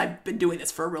 It's I've been doing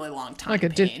this for a really long time.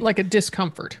 Like a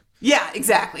discomfort. Yeah,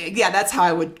 exactly. Yeah, that's how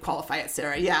I would qualify it,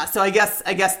 Sarah. Yeah. So I guess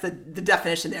the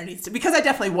definition there needs to, because I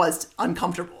definitely was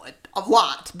uncomfortable a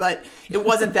lot, but it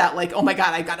wasn't that like, oh my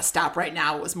God, I got to stop right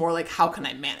now. It was more like, how can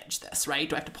I manage this, right?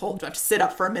 Do I have to sit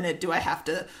up for a minute? Do I have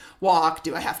to walk?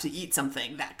 Do I have to eat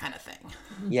something? That kind of thing.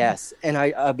 Yes. And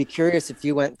I'd be curious if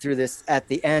you went through this at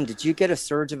the end. Did you get a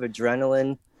surge of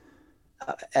adrenaline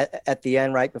at the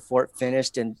end, right before it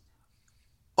finished? And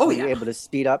Oh were you yeah. able to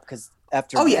speed up? Because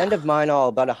after Oh the yeah. end of mine, all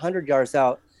about 100 yards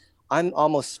out, I'm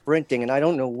almost sprinting, and I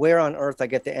don't know where on earth I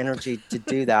get the energy to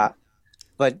do that.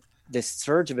 But this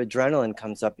surge of adrenaline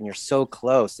comes up, and you're so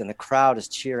close, and the crowd is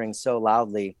cheering so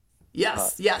loudly.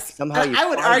 Yes, yes. Somehow And you I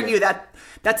would find argue it. that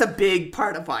that's a big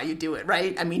part of why you do it,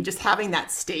 right? I mean, just having that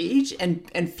stage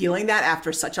and feeling that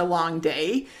after such a long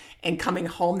day and coming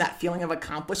home, that feeling of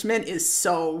accomplishment is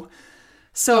so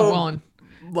Oh, well, so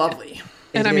lovely.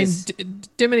 and It I mean, is.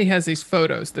 Dimity has these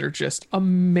photos that are just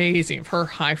amazing of her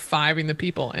high-fiving the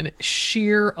people, and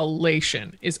sheer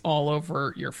elation is all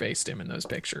over your face, Dim, in those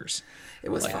pictures. It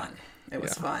was Like, fun. It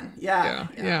was yeah. fun. Yeah, Yeah,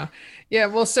 yeah. yeah, yeah.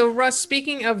 Well, so Russ,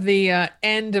 speaking of the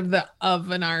end of the of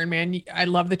an Ironman, I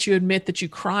love that you admit that you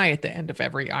cry at the end of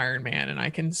every Ironman, and I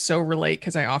can so relate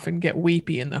because I often get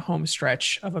weepy in the home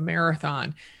stretch of a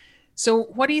marathon. So,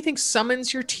 what do you think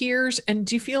summons your tears? And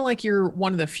do you feel like you're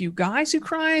one of the few guys who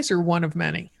cries, or one of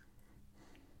many?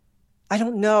 I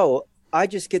don't know. I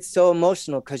just get so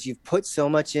emotional because you've put so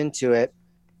much into it.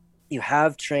 You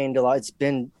have trained a lot. It's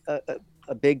been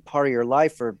a big part of your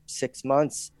life for 6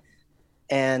 months.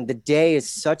 And the day is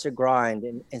such a grind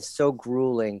and so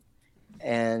grueling.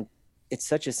 And it's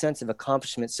such a sense of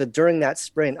accomplishment. So during that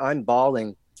sprint, I'm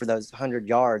bawling for those 100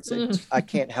 yards. I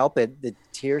can't help it. The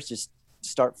tears just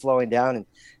start flowing down, and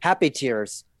happy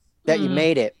tears that you Mm,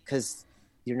 made it, because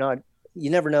you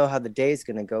never know how the day's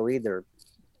going to go either.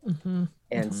 mhm,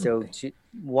 And mhm, so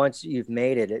once you've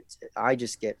made it, I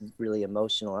just get really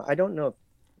emotional. I don't know if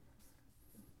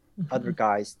other mhm.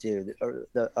 guys do, or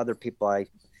the other people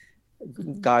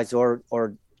guys or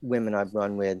women I've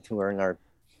run with who are in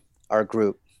our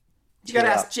group You gotta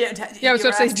tear ask up. Jim. Yeah, I was You about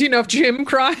ever to say, ask? do you know if Jim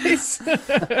cries?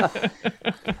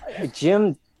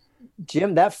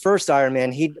 Jim, that first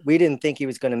Ironman, we didn't think he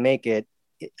was going to make it.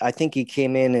 I think he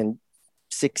came in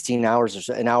 16 hours or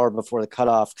so, an hour before the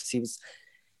cutoff, because he was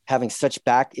having such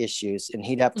back issues, and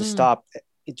he'd have to Mm, stop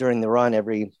during the run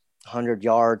every 100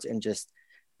 yards and just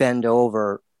bend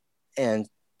over and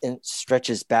stretch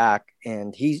his back.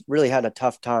 And he really had a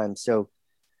tough time. So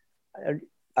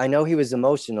I know he was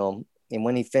emotional. And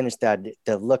when he finished that,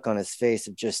 the look on his face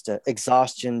of just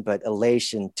exhaustion, but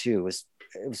elation too,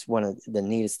 it was one of the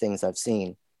neatest things I've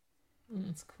seen.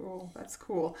 That's cool. That's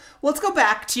cool. Well, let's go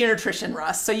back to your nutrition,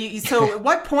 Russ. So at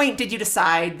what point did you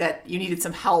decide that you needed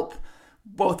some help,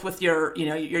 both with your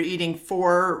eating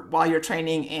for while you're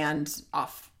training and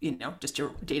off, just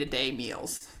your day to day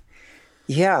meals?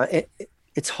 Yeah,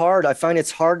 it's hard. I find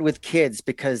it's hard with kids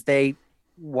because they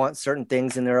want certain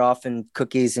things, and they're often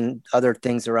cookies and other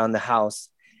things around the house.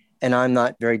 And I'm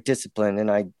not very disciplined, and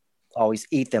I always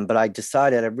eat them. But I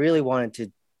decided I really wanted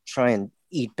to try and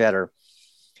eat better.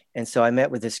 And so I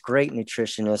met with this great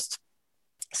nutritionist,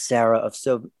 Sarah of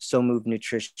So Move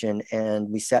Nutrition, and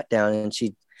we sat down, and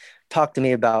she talked to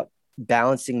me about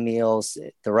balancing meals,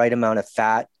 the right amount of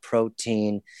fat,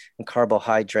 protein, and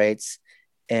carbohydrates.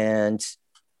 And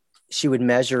she would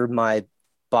measure my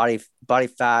body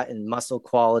fat and muscle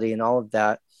quality and all of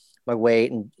that, my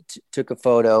weight, and took a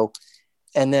photo.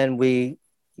 And then we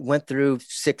went through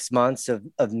 6 months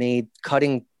of me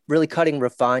really cutting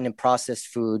refined and processed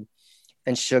food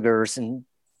and sugars and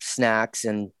snacks.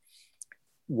 And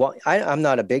I'm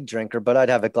not a big drinker, but I'd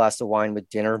have a glass of wine with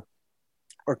dinner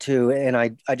or two. And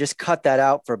I just cut that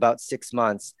out for about 6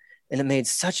 months. And it made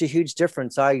such a huge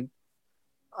difference. I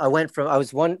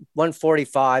was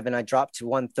 145, and I dropped to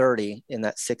 130 in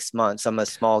that 6 months. I'm a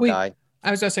small we, guy.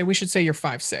 I was going to say, we should say you're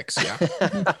 5'6".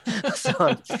 Yeah.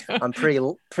 So I'm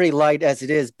pretty light as it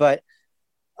is, but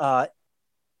uh,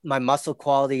 my muscle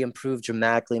quality improved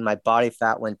dramatically. My body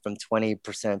fat went from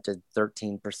 20% to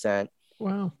 13%.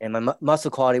 Wow. And my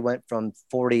muscle quality went from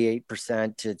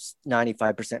 48% to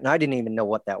 95%. And I didn't even know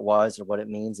what that was or what it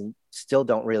means, and still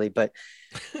don't really, but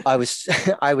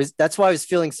that's why I was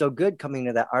feeling so good coming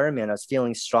to that Ironman. I was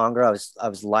feeling stronger. I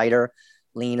was lighter,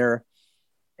 leaner.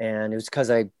 And it was because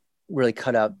I really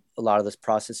cut out a lot of those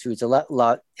processed foods,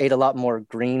 ate a lot more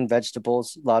green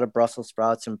vegetables, a lot of Brussels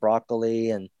sprouts and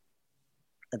broccoli, and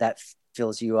that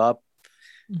fills you up.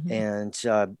 Mhm. And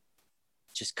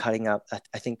just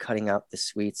I think cutting out the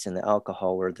sweets and the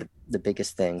alcohol were the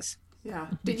biggest things. Yeah.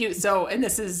 Did you? So, and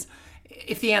this is,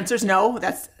 if the answer is no,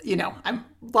 that's, I'm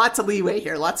lots of leeway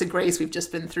here, lots of grace. We've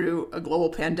just been through a global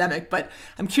pandemic, but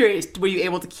I'm curious, were you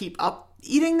able to keep up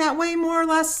eating that way more or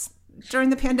less during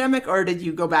the pandemic, or did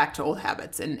you go back to old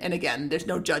habits? And again, there's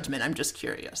no judgment. I'm just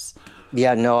curious.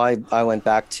 Yeah, no, I went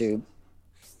back to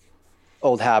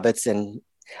old habits, and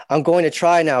I'm going to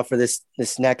try now for this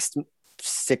next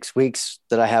 6 weeks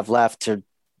that I have left to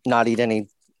not eat any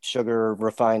sugar or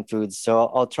refined foods. So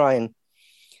I'll try and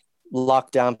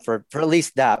lock down for at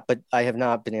least that, but I have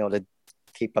not been able to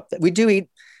keep up that. We do eat,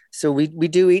 so we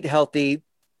do eat healthy.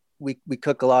 We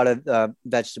cook a lot of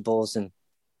vegetables and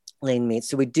lean meat.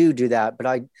 So we do that, but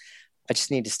I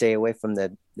just need to stay away from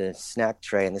the snack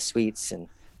tray and the sweets. And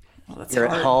Well, that's you're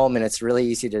hard. at home, and it's really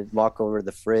easy to walk over to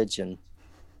the fridge and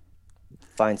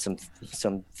find some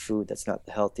food that's not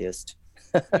the healthiest.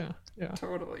 Yeah. Yeah.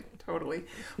 Totally.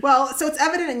 Well, so it's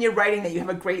evident in your writing that you have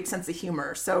a great sense of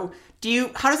humor. So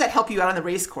how does that help you out on the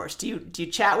race course? Do you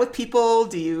chat with people?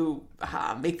 Do you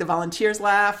make the volunteers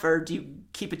laugh, or do you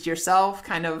keep it to yourself?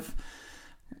 Kind of,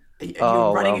 are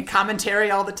you running a commentary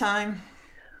all the time?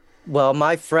 Well,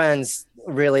 my friends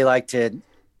really like to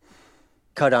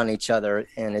cut on each other,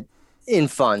 and in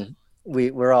fun.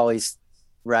 We're always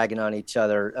ragging on each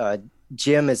other.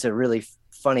 Jim is a really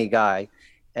funny guy,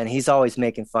 and he's always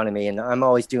making fun of me, and I'm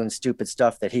always doing stupid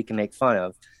stuff that he can make fun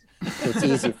of. So it's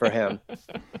easy for him.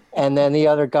 And then the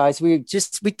other guys, we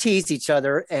tease each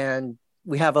other, and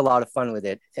we have a lot of fun with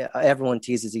it. Everyone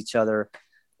teases each other.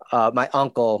 My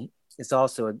uncle is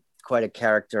also quite a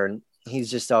character, and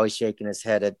he's just always shaking his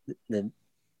head at the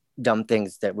dumb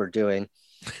things that we're doing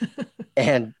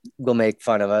and will make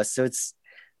fun of us. So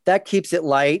that keeps it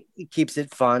light. It keeps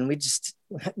it fun.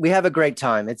 We have a great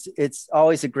time. It's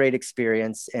always a great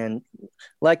experience. And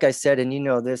like I said, and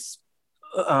this,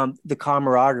 the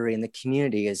camaraderie and the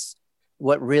community is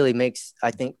what really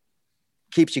I think,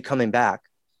 keeps you coming back.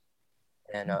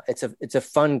 And it's a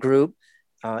fun group.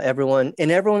 Everyone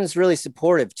is really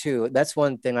supportive too. That's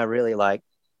one thing I really like.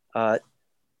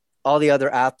 All the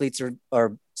other athletes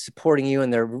are supporting you,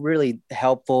 and they're really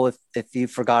helpful. If you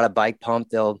forgot a bike pump,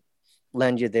 they'll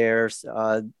lend you theirs.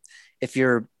 If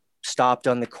you're stopped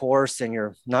on the course and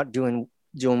you're not doing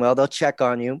well, they'll check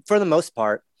on you for the most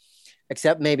part,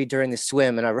 except maybe during the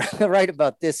swim. And I write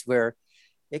about this, where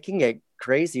it can get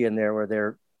crazy in there, where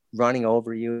they're running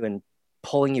over you and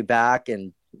pulling you back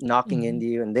and knocking into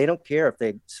you, and they don't care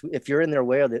if you're in their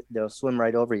way, they'll swim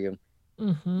right over you.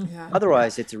 Mm-hmm. Yeah.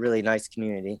 Otherwise, it's a really nice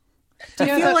community. Do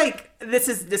you feel like this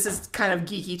is kind of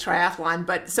geeky triathlon,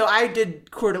 but so I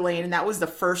did Coeur d'Alene, and that was the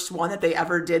first one that they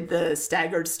ever did the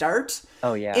staggered start.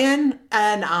 Oh yeah.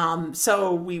 And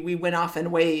so we went off in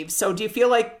waves. So do you feel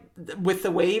like with the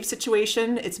wave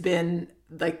situation, it's been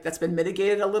like that's been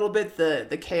mitigated a little bit,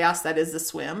 the chaos that is the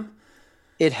swim?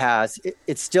 It has.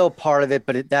 It's still part of it,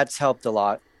 but that's helped a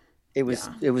lot. It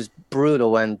was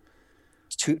brutal when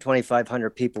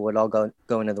 2,500 people would all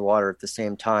go into the water at the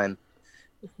same time,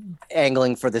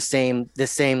 angling for the same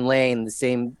lane, the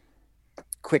same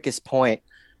quickest point.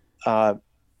 So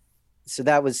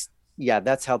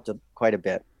that's helped quite a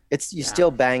bit. You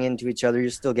still bang into each other, you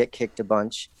still get kicked a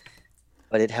bunch,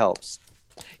 but it helps.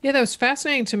 Yeah, that was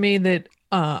fascinating to me that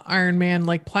Ironman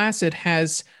Lake Placid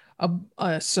has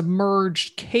a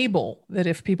submerged cable that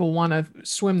if people want to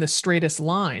swim the straightest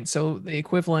line, so the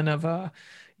equivalent of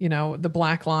the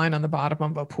black line on the bottom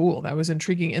of a pool. That was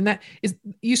intriguing. And that is,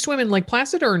 you swim in Lake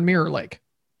Placid or in Mirror Lake?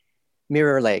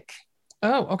 Mirror Lake.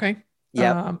 Oh, okay.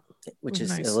 Yeah, which is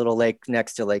nice. a little lake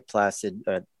next to Lake Placid,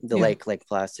 Lake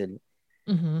Placid.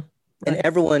 Mm-hmm. And Right.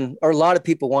 everyone, or a lot of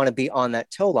people, want to be on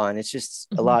that tow line. It's just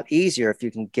a lot easier if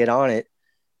you can get on it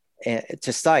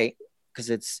to sight, because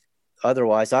it's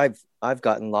otherwise I've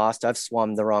gotten lost. I've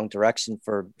swum the wrong direction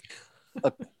for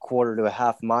a quarter to a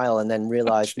half mile and then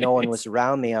realized no one was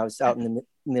around me. I was out in the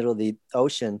middle of the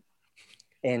ocean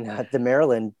in the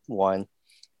Maryland one.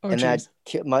 Oh, And that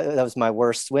was my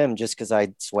worst swim, just because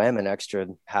I swam an extra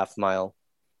half mile.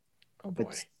 Oh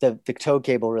boy. But the tow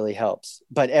cable really helps,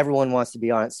 but everyone wants to be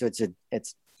on it. So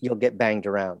you'll get banged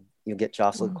around. You'll get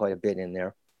jostled quite a bit in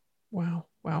there. Wow.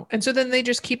 And so then they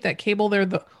just keep that cable there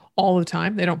all the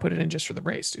time. They don't put it in just for the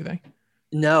race, do they?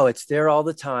 No, it's there all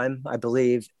the time, I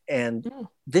believe. And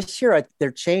this year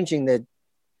they're changing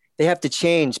they have to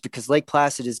change because Lake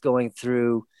Placid is going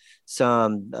through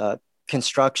some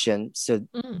construction. So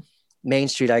Main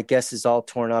Street, I guess, is all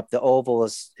torn up. The oval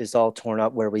is all torn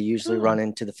up where we usually run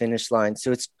into the finish line.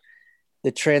 So it's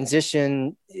the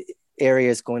transition area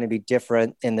is going to be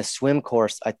different. And the swim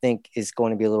course, I think, is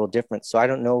going to be a little different. So I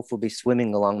don't know if we'll be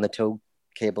swimming along the tow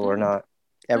cable or not.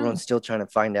 Everyone's still trying to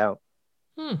find out.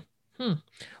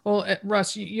 Well,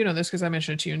 Russ, you know this because I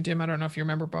mentioned it to you and Dim. I don't know if you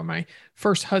remember, but my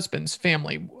first husband's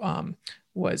family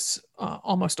was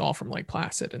almost all from Lake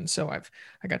Placid, and so I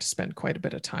got to spend quite a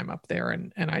bit of time up there,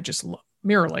 and I just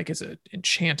Mirror Lake is an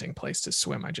enchanting place to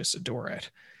swim. I just adore it.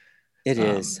 It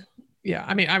is. Yeah,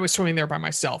 I mean, I was swimming there by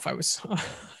myself. I was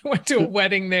went to a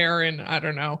wedding there, and I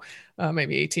don't know,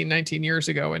 maybe 18, 19 years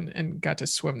ago, and got to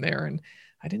swim there. And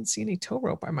I didn't see any tow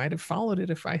rope. I might have followed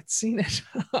it if I had seen it.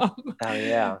 Oh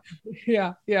yeah.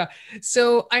 Yeah, yeah.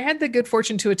 So I had the good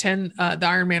fortune to attend the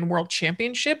Ironman World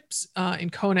Championships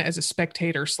in Kona as a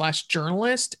spectator slash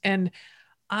journalist, and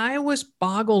I was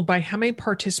boggled by how many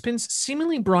participants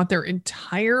seemingly brought their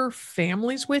entire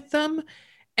families with them.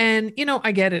 And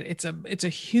I get it. It's a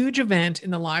huge event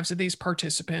in the lives of these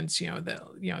participants. You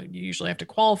usually have to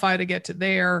qualify to get to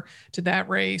that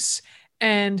race.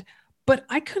 And but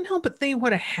I couldn't help but think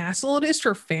what a hassle it is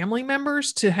for family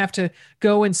members to have to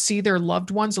go and see their loved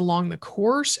ones along the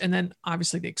course, and then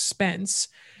obviously the expense.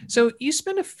 So you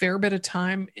spend a fair bit of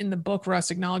time in the book, Russ,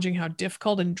 acknowledging how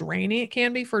difficult and draining it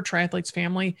can be for a triathlete's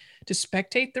family to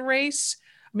spectate the race.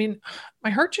 I mean, my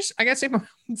heart just, I guess,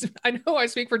 I know I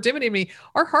speak for Timothy and me.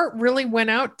 Our heart really went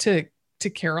out to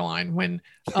Caroline when,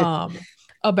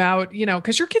 about,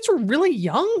 because your kids were really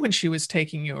young when she was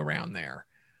taking you around there.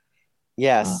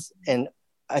 Yes. And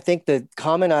I think the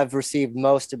comment I've received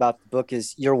most about the book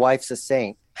is your wife's a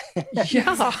saint.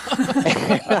 Yeah.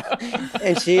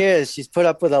 And she is. She's put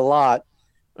up with a lot.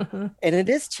 Uh-huh. And it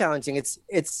is challenging.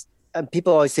 It's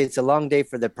people always say it's a long day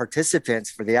for the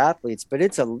participants, for the athletes, but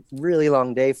it's a really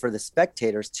long day for the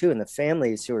spectators too, and the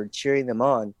families who are cheering them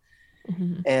on.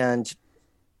 Mm-hmm. And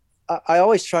I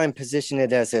always try and position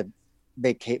it as a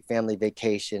family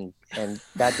vacation, and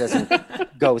that doesn't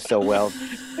go so well.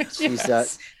 She's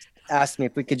asked me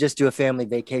if we could just do a family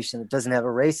vacation that doesn't have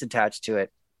a race attached to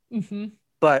it. Mm-hmm.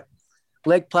 But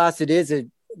Lake Placid is a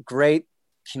great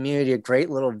community, a great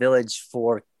little village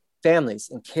for families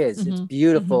and kids. Mm-hmm. It's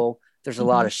beautiful. Mm-hmm. There's a Mm-hmm.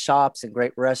 lot of shops and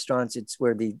great restaurants. It's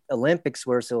where the Olympics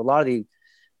were. So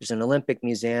there's an Olympic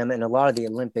museum, and a lot of the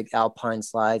Olympic alpine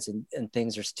slides and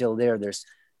things are still there. There's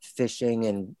fishing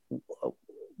and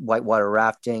whitewater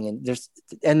rafting,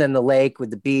 and then the lake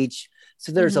with the beach.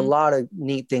 So there's Mm-hmm. a lot of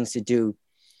neat things to do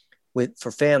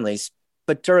for families.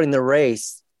 But during the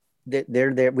race,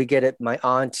 they're there. We get it. My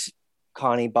aunt,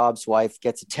 Connie, Bob's wife,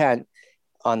 gets a tent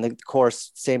on the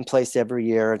course, same place every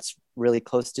year. It's really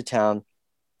close to town,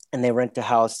 and they rent a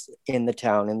house in the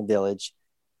town, in the village.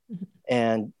 Mm-hmm.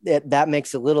 And that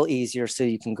makes it a little easier. So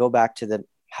you can go back to the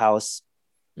house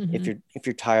Mm-hmm. if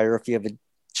you're tired, or if you have a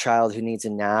child who needs a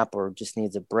nap or just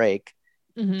needs a break.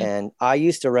 Mm-hmm. And I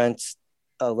used to rent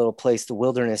a little place, the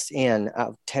Wilderness Inn,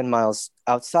 10 miles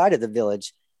outside of the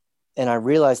village. And I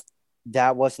realized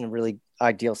that wasn't a really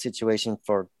ideal situation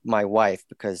for my wife,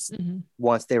 because Mm-hmm.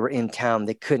 once they were in town,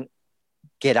 they couldn't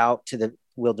get out to the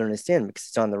Wilderness Inn because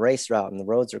it's on the race route and the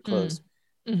roads are closed.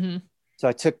 Mm-hmm. So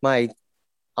I took my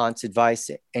aunt's advice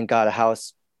and got a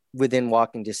house within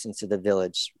walking distance of the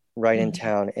village, right in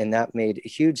town. And that made a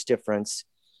huge difference,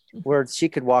 where she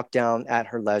could walk down at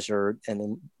her leisure and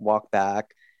then walk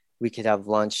back. We could have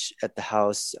lunch at the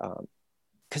house,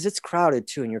 because it's crowded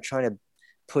too, and you're trying to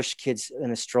push kids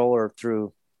in a stroller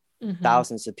through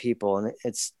thousands of people, and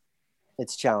it's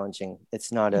challenging.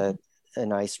 It's not a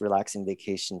nice, relaxing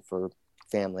vacation for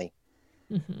family.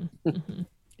 Mm-hmm. Mm-hmm.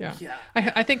 Yeah. Yeah.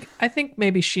 I think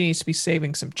maybe she needs to be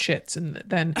saving some chits, and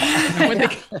then when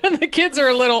the kids are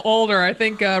a little older, I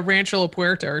think Rancho La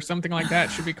Puerta or something like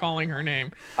that should be calling her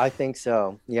name. I think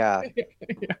so. Yeah.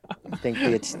 Yeah. I think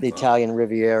the Italian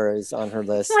Riviera is on her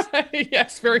list. Right.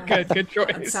 Yes, very good. Good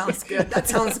choice. That sounds good. That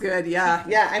sounds good. Yeah.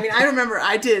 Yeah. I mean, I remember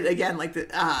I did, again, like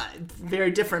very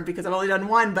different because I've only done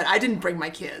one, but I didn't bring my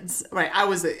kids. Right. I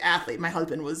was an athlete. My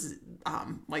husband was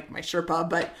like my Sherpa,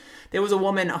 but there was a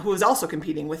woman who was also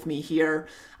competing with me here,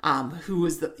 who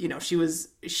was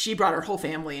she brought her whole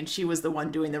family, and she was the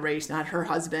one doing the race, not her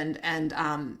husband. And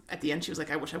at the end, she was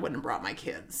like, I wish I wouldn't have brought my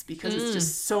kids, because it's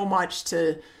just so much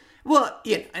and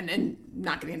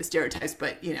not getting into stereotypes,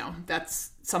 but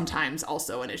that's sometimes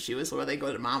also an issue, is where they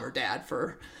go to mom or dad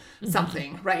for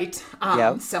something, right?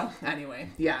 So anyway,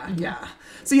 yeah.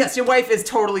 So yes, your wife is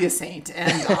totally a saint,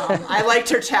 and I liked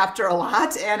her chapter a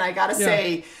lot, and I gotta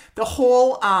say, the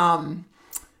whole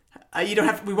you don't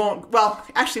have, we won't, well,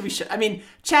 actually we should. I mean,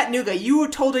 Chattanooga, you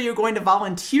told her you were going to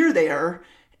volunteer there,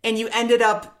 and you ended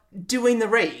up doing the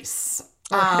race.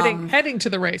 Heading to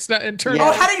the race. Heading to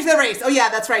the race. Oh yeah,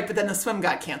 that's right. But then the swim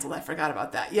got canceled. I forgot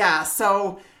about that. Yeah.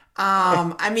 So,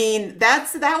 I mean,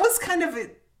 that was kind of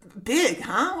big,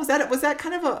 huh? Was that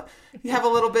kind of you have a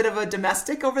little bit of a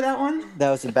domestic over that one?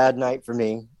 That was a bad night for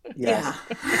me. Yes.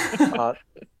 Yeah.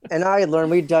 And I had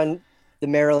learned, we'd done the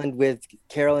Maryland with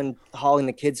Carolyn hauling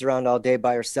the kids around all day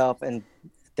by herself, and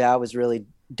that was really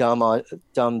dumb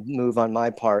move on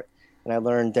my part. And I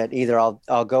learned that either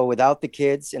I'll go without the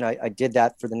kids, and I did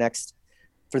that for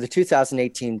the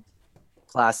 2018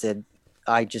 Placid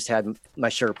I just had my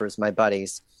Sherpas, my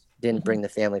buddies, didn't bring the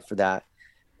family for that.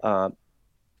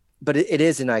 But it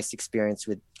is a nice experience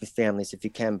with families if you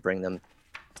can bring them.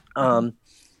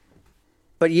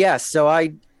 But yeah, so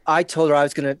I told her I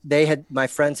was going to, my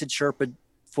friends had Sherpa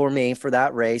for me for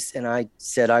that race. And I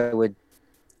said I would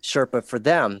Sherpa for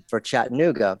them for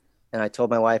Chattanooga. And I told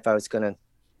my wife I was going to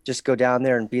just go down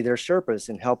there and be their Sherpas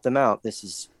and help them out. This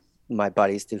is my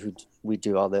buddies who we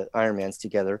do all the Ironmans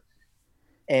together.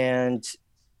 And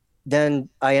then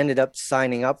I ended up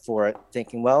signing up for it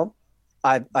thinking, well,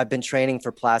 I've been training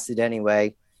for Placid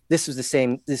anyway. This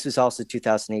was also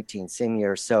 2018, same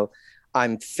year. So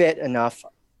I'm fit enough.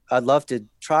 I'd love to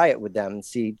try it with them and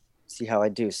see how I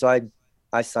do. So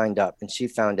I signed up, and she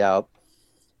found out.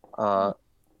 I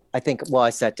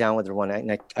sat down with her one night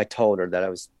and I told her that I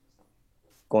was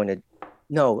going to.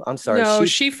 No, I'm sorry. No,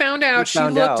 she found out. She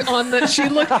entered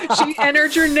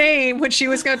your name when she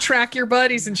was going to track your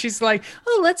buddies, and she's like,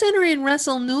 "Oh, let's enter in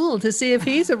Russell Newell to see if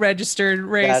he's a registered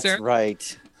racer." That's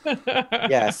right.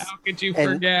 Yes. How could you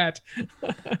forget?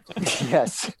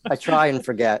 Yes, I try and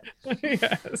forget.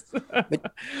 Yes.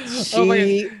 But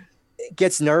she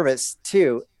gets nervous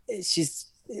too. She's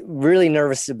really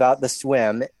nervous about the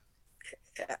swim,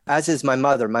 as is my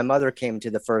mother. My mother came to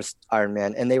the first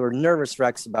Ironman, and they were nervous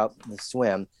wrecks about the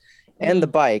swim and the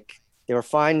bike. They were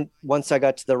fine once I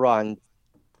got to the run,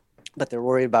 but they're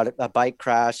worried about a bike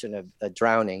crash and a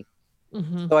drowning.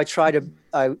 So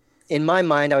in my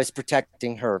mind, I was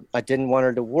protecting her. I didn't want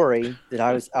her to worry that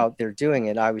I was out there doing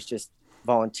it. I was just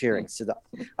volunteering. So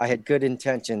I had good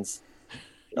intentions.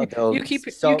 You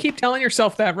keep telling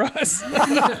yourself that, Russ.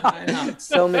 I know.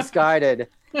 So misguided.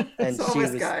 And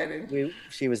misguided.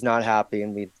 She was not happy,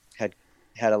 and we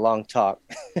had a long talk.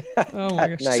 Oh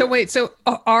my gosh. So wait,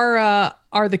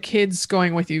 are the kids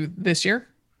going with you this year?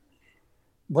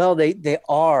 Well, they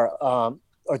are,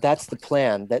 or that's the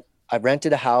plan. That I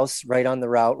rented a house right on the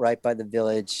route, right by the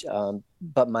village.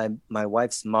 But my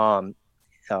wife's mom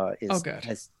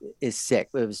is sick.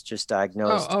 It was just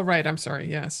diagnosed. Oh, right. I'm sorry.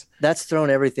 Yes. That's thrown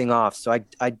everything off. So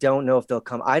I don't know if they'll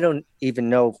come. I don't even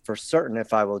know for certain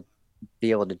if I will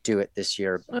be able to do it this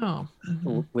year. I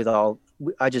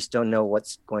just don't know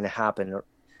what's going to happen.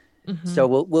 So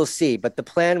we'll see. But the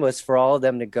plan was for all of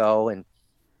them to go and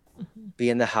be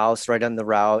in the house right on the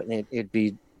route, and it'd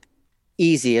be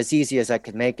easy as I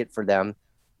could make it for them.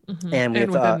 And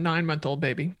with a 9-month-old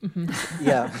baby.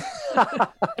 Yeah.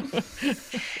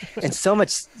 And so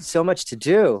much to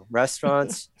do.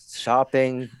 Restaurants,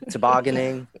 shopping,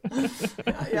 tobogganing.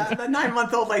 Yeah, the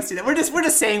 9-month-old likes to do that. We're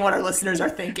just saying what our listeners are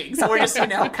thinking. So we're just,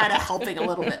 kind of helping a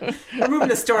little bit. We're moving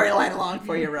the storyline along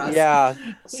for you, Russ. Yeah.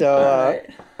 So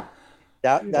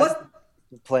that's the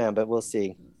plan, but we'll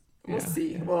see. We'll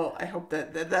see. Well, I hope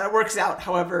that works out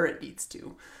however it needs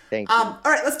to. Thank you. All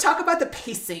right, let's talk about the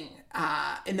pacing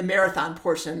in the marathon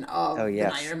portion of the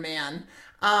Ironman.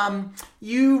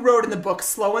 You wrote in the book,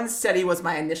 "Slow and steady was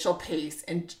my initial pace,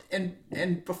 and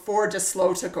before just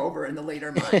slow took over in the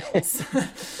later miles."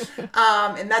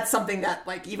 And that's something that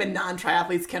even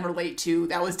non-triathletes can relate to.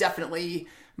 That was definitely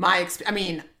my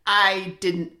experience. I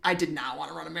did not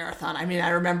want to run a marathon. I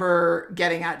remember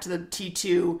getting out to the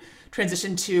T2,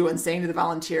 transition 2, and saying to the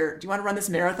volunteer, "Do you want to run this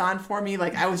marathon for me?"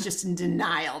 I was just in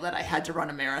denial that I had to run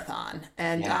a marathon.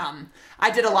 And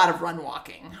I did a lot of run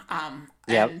walking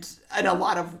and a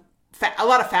lot of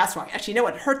fast walking. Actually,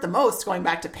 what hurt the most, going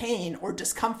back to pain or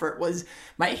discomfort, was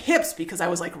my hips, because I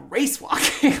was race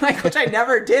walking, which I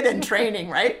never did in training,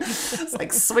 right?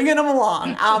 It's swinging them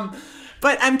along.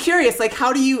 But I'm curious,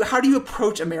 how do you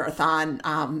approach a marathon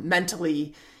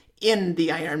mentally in the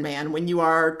Ironman when you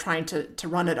are trying to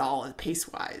run it all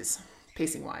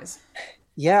pacing wise?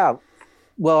 Yeah.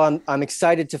 Well, I'm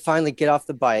excited to finally get off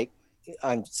the bike.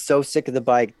 I'm so sick of the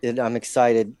bike that I'm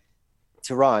excited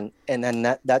to run. And then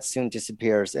that soon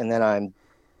disappears. And then I'm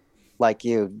like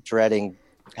you, dreading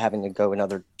having to go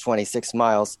another 26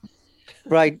 miles.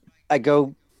 But I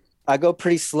go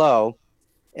pretty slow,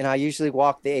 and I usually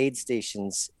walk the aid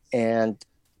stations, and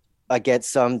I get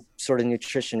some sort of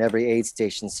nutrition every aid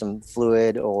station, some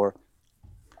fluid or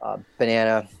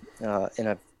banana, and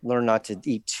I've learned not to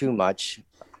eat too much.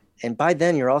 And by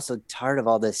then, you're also tired of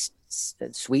all this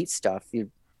sweet stuff.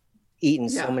 You've eaten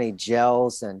so many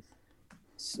gels and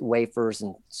wafers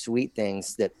and sweet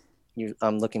things that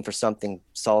I'm looking for something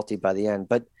salty by the end.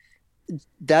 But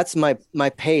that's my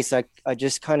pace. I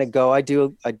just kind of go. I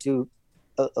do a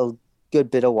good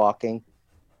bit of walking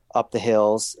up the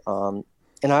hills.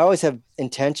 And I always have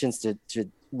intentions to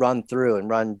run through and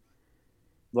run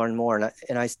more.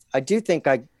 And I do think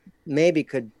I maybe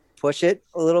could push it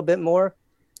a little bit more,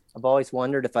 I've always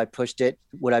wondered if I pushed it,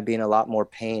 would I be in a lot more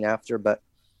pain after? But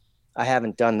I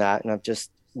haven't done that, and I've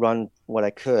just run what I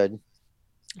could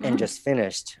and just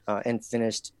finished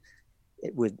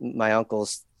it with my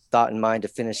uncle's thought in mind to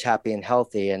finish happy and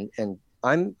healthy. And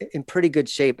I'm in pretty good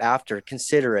shape after,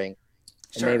 considering,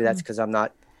 and maybe that's because I'm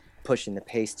not pushing the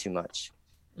pace too much.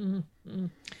 Mm-hmm.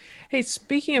 Hey,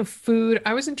 speaking of food,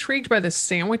 I was intrigued by the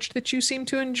sandwich that you seem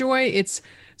to enjoy. It's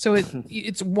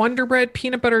Wonder Bread,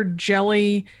 peanut butter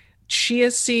jelly,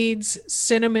 chia seeds,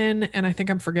 cinnamon, and I think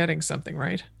I'm forgetting something,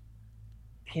 right?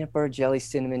 Peanut butter, jelly,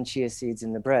 cinnamon, chia seeds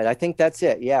in the bread. I think that's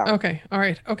it. Yeah. Okay. All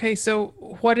right. Okay. So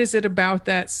what is it about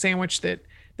that sandwich that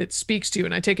speaks to you?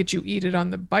 And I take it you eat it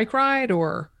on the bike ride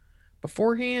or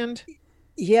beforehand?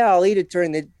 Yeah, I'll eat it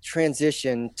during the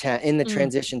transition tent. In the Mm.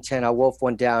 transition tent, I'll wolf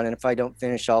one down, and if I don't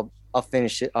finish, I'll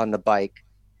finish it on the bike.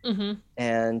 Mm-hmm.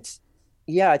 And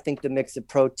yeah, I think the mix of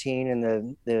protein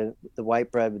and the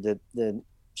white bread with the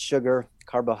sugar,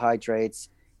 carbohydrates,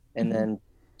 and Mm-hmm. then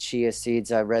chia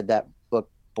seeds. I read that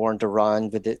book, Born to Run,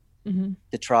 with Mm-hmm.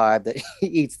 the tribe that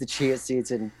eats the chia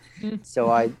seeds, and so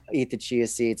I eat the chia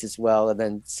seeds as well. And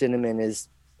then cinnamon is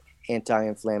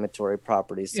anti-inflammatory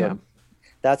properties, so Yeah.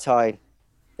 that's how I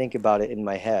think about it in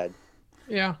my head.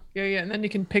 Yeah. Yeah. Yeah. And then you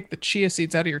can pick the chia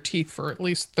seeds out of your teeth for at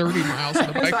least 30 miles on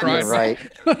the bike That's ride. You're right.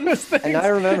 Those things. And I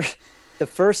remember the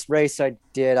first race I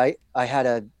did, I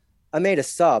made a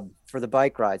sub for the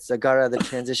bike ride. So I got out of the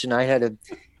transition. I had a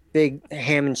big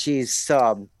ham and cheese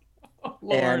sub. Oh,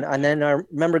 Lord. And then I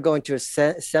remember going to a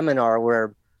seminar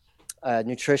where a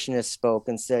nutritionist spoke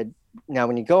and said, now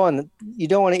when you go on, you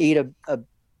don't want to eat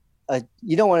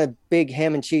you don't want a big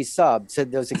ham and cheese sub,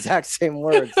 said those exact same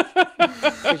words,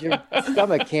 because your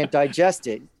stomach can't digest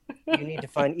it. You need to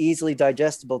find easily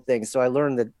digestible things. So I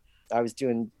learned that I was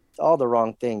doing all the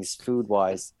wrong things food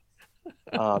wise.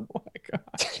 Oh my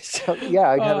God. So yeah,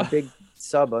 I had a big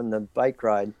sub on the bike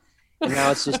ride, and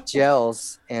now it's just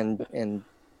gels and the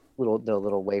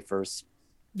little wafers,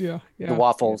 Yeah. Yeah. the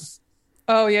waffles.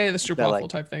 Oh yeah. The stroopwafel like.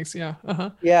 type things. Yeah. Uh-huh.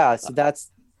 Yeah, so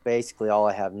that's basically all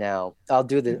I have now. I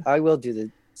will do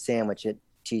the sandwich at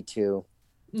T2.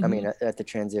 I mean, at the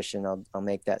transition, I'll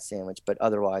make that sandwich, but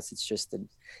otherwise it's just the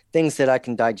things that I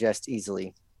can digest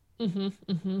easily. Mm-hmm.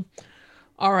 Mm-hmm.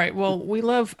 All right. Well, we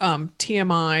love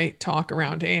TMI talk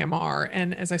around AMR.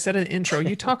 And as I said in the intro,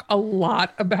 you talk a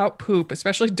lot about poop,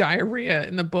 especially diarrhea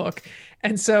in the book.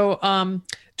 And so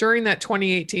during that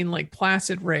 2018 Lake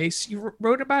Placid race, you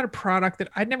wrote about a product that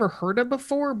I'd never heard of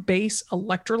before, base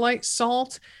electrolyte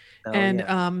salt. Oh, And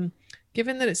yeah.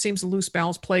 given that it seems loose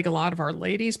bowels plague a lot of our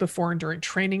ladies before and during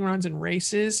training runs and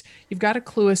races, you've got to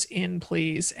clue us in,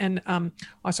 please. And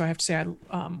also, I have to say,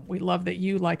 we love that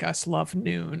you, like us, love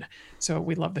Noon. So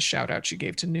we love the shout out you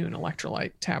gave to Noon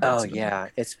electrolyte tablets. Oh yeah,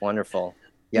 it's wonderful.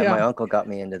 Yeah, Yeah. my uncle got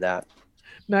me into that.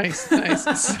 Nice, nice.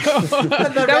 So,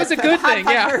 that was a good thing.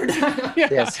 Yeah. Yeah.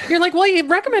 Yes. You're like, well, you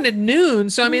recommended Noon.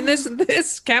 So, I mean, this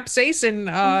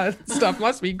capsaicin stuff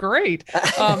must be great.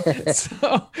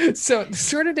 So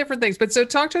sort of different things. But so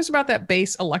talk to us about that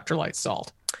base electrolyte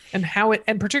salt and how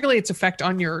and particularly its effect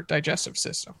on your digestive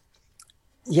system.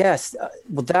 Yes,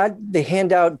 well, that they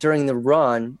hand out during the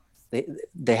run.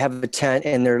 They have a tent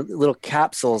and they're little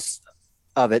capsules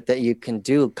of it that you can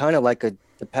do, kind of like the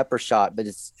pepper shot, but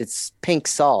it's pink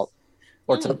salt,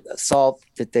 or it's a salt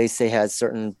that they say has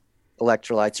certain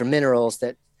electrolytes or minerals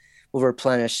that will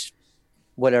replenish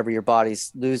whatever your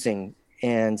body's losing.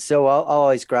 And so I'll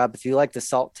always grab, if you like, the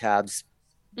salt tabs,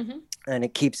 and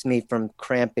it keeps me from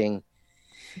cramping.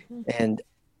 And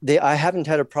I haven't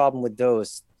had a problem with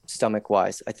those stomach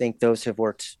wise. I think those have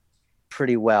worked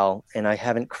pretty well, and I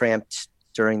haven't cramped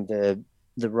during the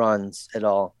runs at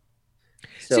all.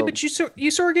 So, See, but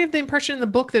you sort of gave the impression in the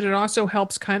book that it also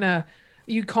helps kind of,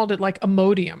 you called it like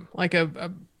Imodium, like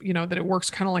a that it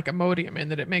works kind of like Imodium and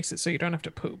that it makes it so you don't have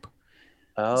to poop.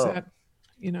 Is that,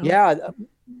 yeah,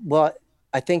 well,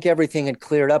 I think everything had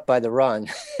cleared up by the run.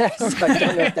 So I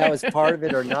don't know if that was part of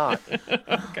it or not.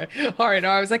 Okay. All right.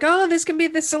 I was like, oh, this can be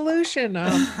the solution.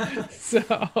 So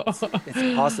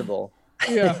It's possible.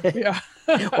 yeah.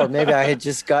 Or maybe I had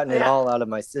just gotten it all out of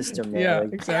my system. Yeah,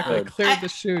 Really exactly. good. Cleared the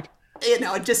chute.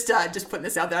 Just putting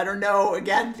this out there. I don't know.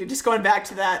 Again, just going back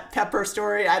to that pepper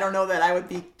story. I don't know that I would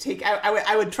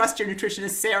I would trust your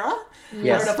nutritionist Sarah.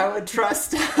 Yes. I don't know if I would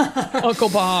trust Uncle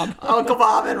Bob. Uncle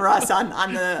Bob and Russ on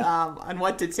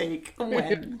what to take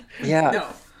when. Yeah. No.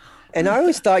 And I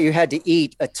always thought you had to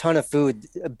eat a ton of food,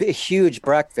 a huge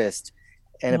breakfast.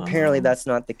 And apparently that's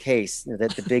not the case,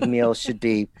 that the big meal should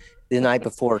be the night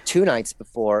before, 2 nights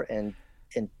before, and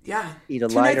Yeah. eat a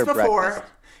 2 lighter nights before.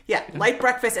 breakfast. Yeah, light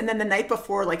breakfast, and then the night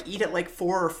before, like eat at like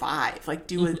 4 or 5, like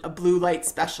do a blue light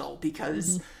special,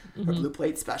 because or blue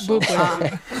plate special. Blue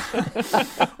plate.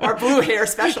 Or blue hair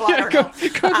special. I don't know.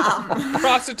 Go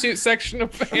prostitute section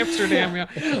of Amsterdam. Yeah.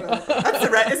 That's the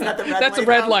red. Isn't that the red light? That's a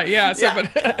red light. Yeah. So, Yeah.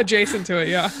 but adjacent to it.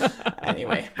 Yeah.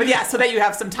 Anyway, but yeah, so that you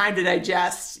have some time to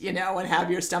digest, and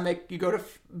have your stomach, you go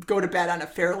to bed on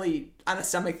a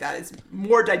stomach that is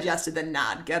more digested than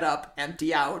not. Get up,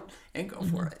 empty out, and go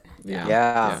for it.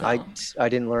 Yeah. I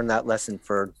didn't learn that lesson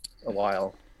for a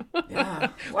while. Yeah.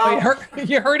 Well,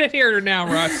 you heard it here now,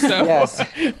 Russ. So. Yes.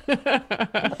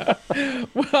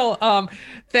 Well,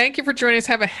 thank you for joining us.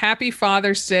 Have a happy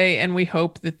Father's Day, and we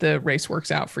hope that the race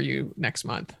works out for you next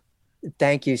month.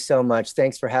 Thank you so much.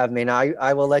 Thanks for having me. And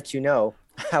I will let you know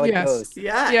how it goes.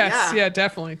 Yeah,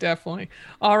 definitely.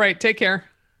 All right, take care.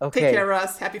 Okay. Take care,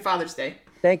 Russ. Happy Father's Day.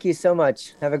 Thank you so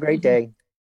much. Have a great day.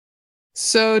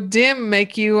 So, Dim,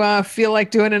 make you feel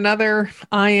like doing another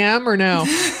IM or no?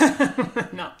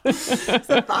 No.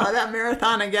 So thought of that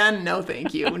marathon again? No,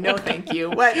 thank you. No, thank you.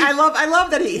 But I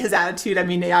love that his attitude. I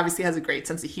mean, he obviously has a great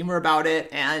sense of humor about it,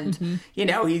 and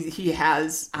he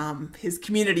has his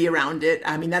community around it.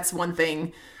 I mean, that's one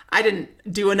thing. I didn't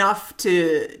do enough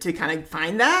to kind of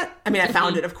find that. I mean, I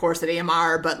found it, of course, at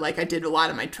AMR, but like I did a lot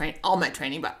of all my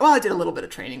training. But I did a little bit of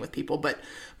training with people, but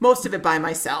most of it by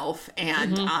myself.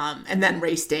 And then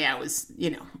race day, I was,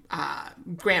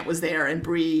 Grant was there, and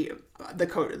Bree,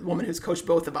 the woman who's coached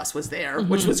both of us, was there,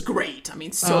 which was great. I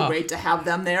mean, so great to have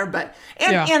them there. But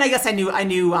and I guess I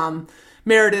knew.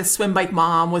 Meredith's swim bike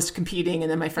mom was competing, and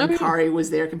then my friend Kari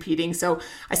was there competing. So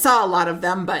I saw a lot of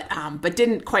them, but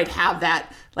didn't quite have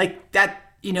that,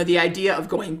 the idea of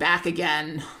going back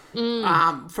again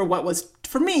for what was,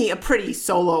 for me, a pretty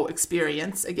solo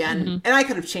experience again. And I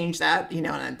could have changed that,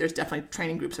 and there's definitely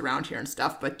training groups around here and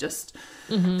stuff, but just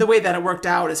the way that it worked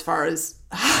out as far as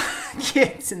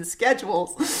kids and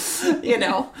schedules,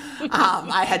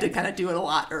 I had to kind of do it a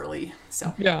lot early.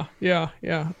 So yeah.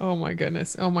 Oh my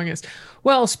goodness.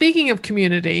 Well, speaking of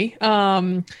community,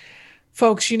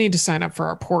 folks, you need to sign up for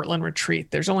our Portland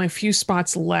retreat. There's only a few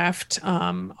spots left.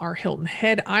 Our Hilton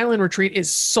Head Island retreat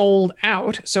is sold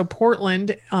out. So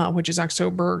Portland, which is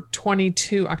October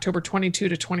 22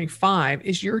 to 25,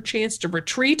 is your chance to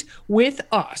retreat with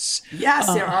us. Yes,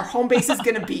 our home base is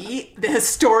going to be the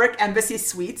historic Embassy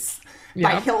Suites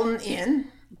by Hilton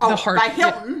Inn. By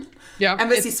Hilton. Yeah.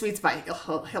 Embassy Suites by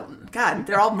Hilton. God,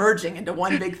 they're all merging into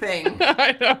one big thing.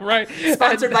 I know, right?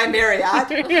 Sponsored by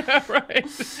Marriott. Yeah, right.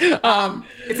 It's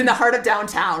in the heart of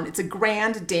downtown. It's a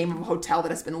grand dame of a hotel that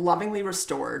has been lovingly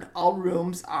restored. All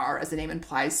rooms are, as the name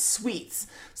implies, suites.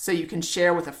 So you can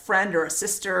share with a friend or a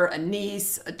sister, a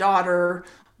niece, a daughter,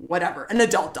 whatever, an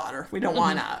adult daughter. We don't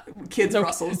want kids,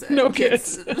 Russells, no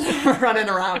kids running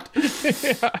around.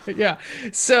 Yeah.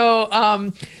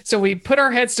 So we put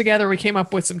our heads together. We came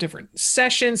up with some different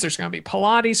sessions. There's going to be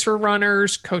Pilates for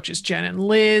runners. Coaches Jen and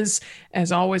Liz,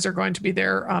 as always, are going to be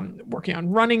there working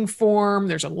on running form.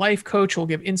 There's a life coach who will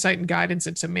give insight and guidance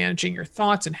into managing your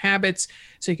thoughts and habits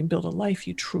so you can build a life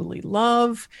you truly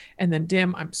love. And then,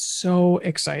 Dim, I'm so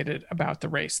excited about the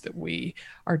race that we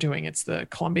are doing. It's the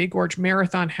Columbia Gorge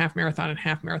Marathon, half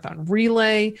marathon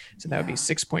relay. So that would be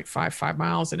 6.55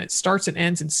 miles. And it starts and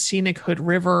ends in Scenic Hood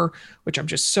River, which I'm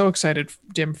just so excited,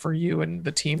 Dim, for you and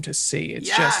the team to see.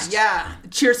 It's The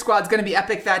cheer squad's going to be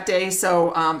epic that day.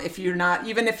 So if you're not,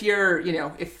 even if you're,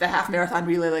 if the half marathon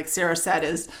relay, like Sarah said,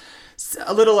 is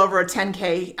a little over a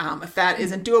 10K, if that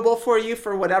isn't doable for you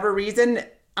for whatever reason,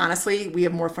 honestly, we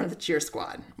have more fun at the cheer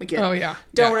squad. We get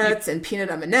donuts and peanut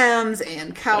M&Ms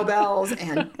and cowbells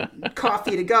and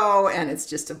coffee to go, and it's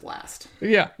just a blast.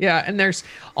 Yeah. And there's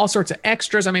all sorts of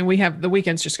extras. I mean, we have the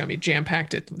weekend's just going to be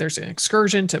jam-packed. There's an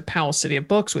excursion to Powell City of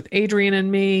Books with Adrian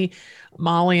and me.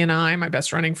 Molly and I, my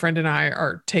best running friend, and I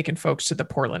are taking folks to the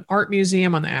Portland Art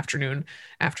Museum on the afternoon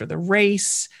after the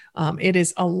race. It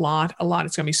is a lot. It's going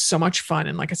to be so much fun.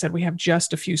 And like I said, we have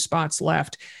just a few spots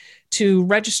left. To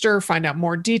register, find out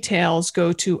more details,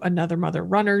 go to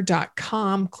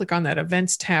anothermotherrunner.com, click on that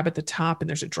events tab at the top, and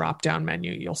there's a drop-down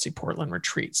menu. You'll see Portland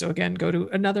Retreat. So again, go to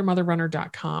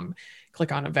anothermotherrunner.com,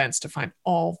 click on events to find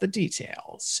all the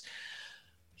details.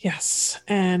 Yes.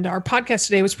 And our podcast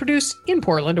today was produced in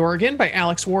Portland, Oregon by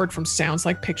Alex Ward from Sounds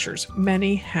Like Pictures.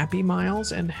 Many happy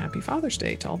miles and happy Father's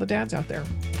Day to all the dads out there.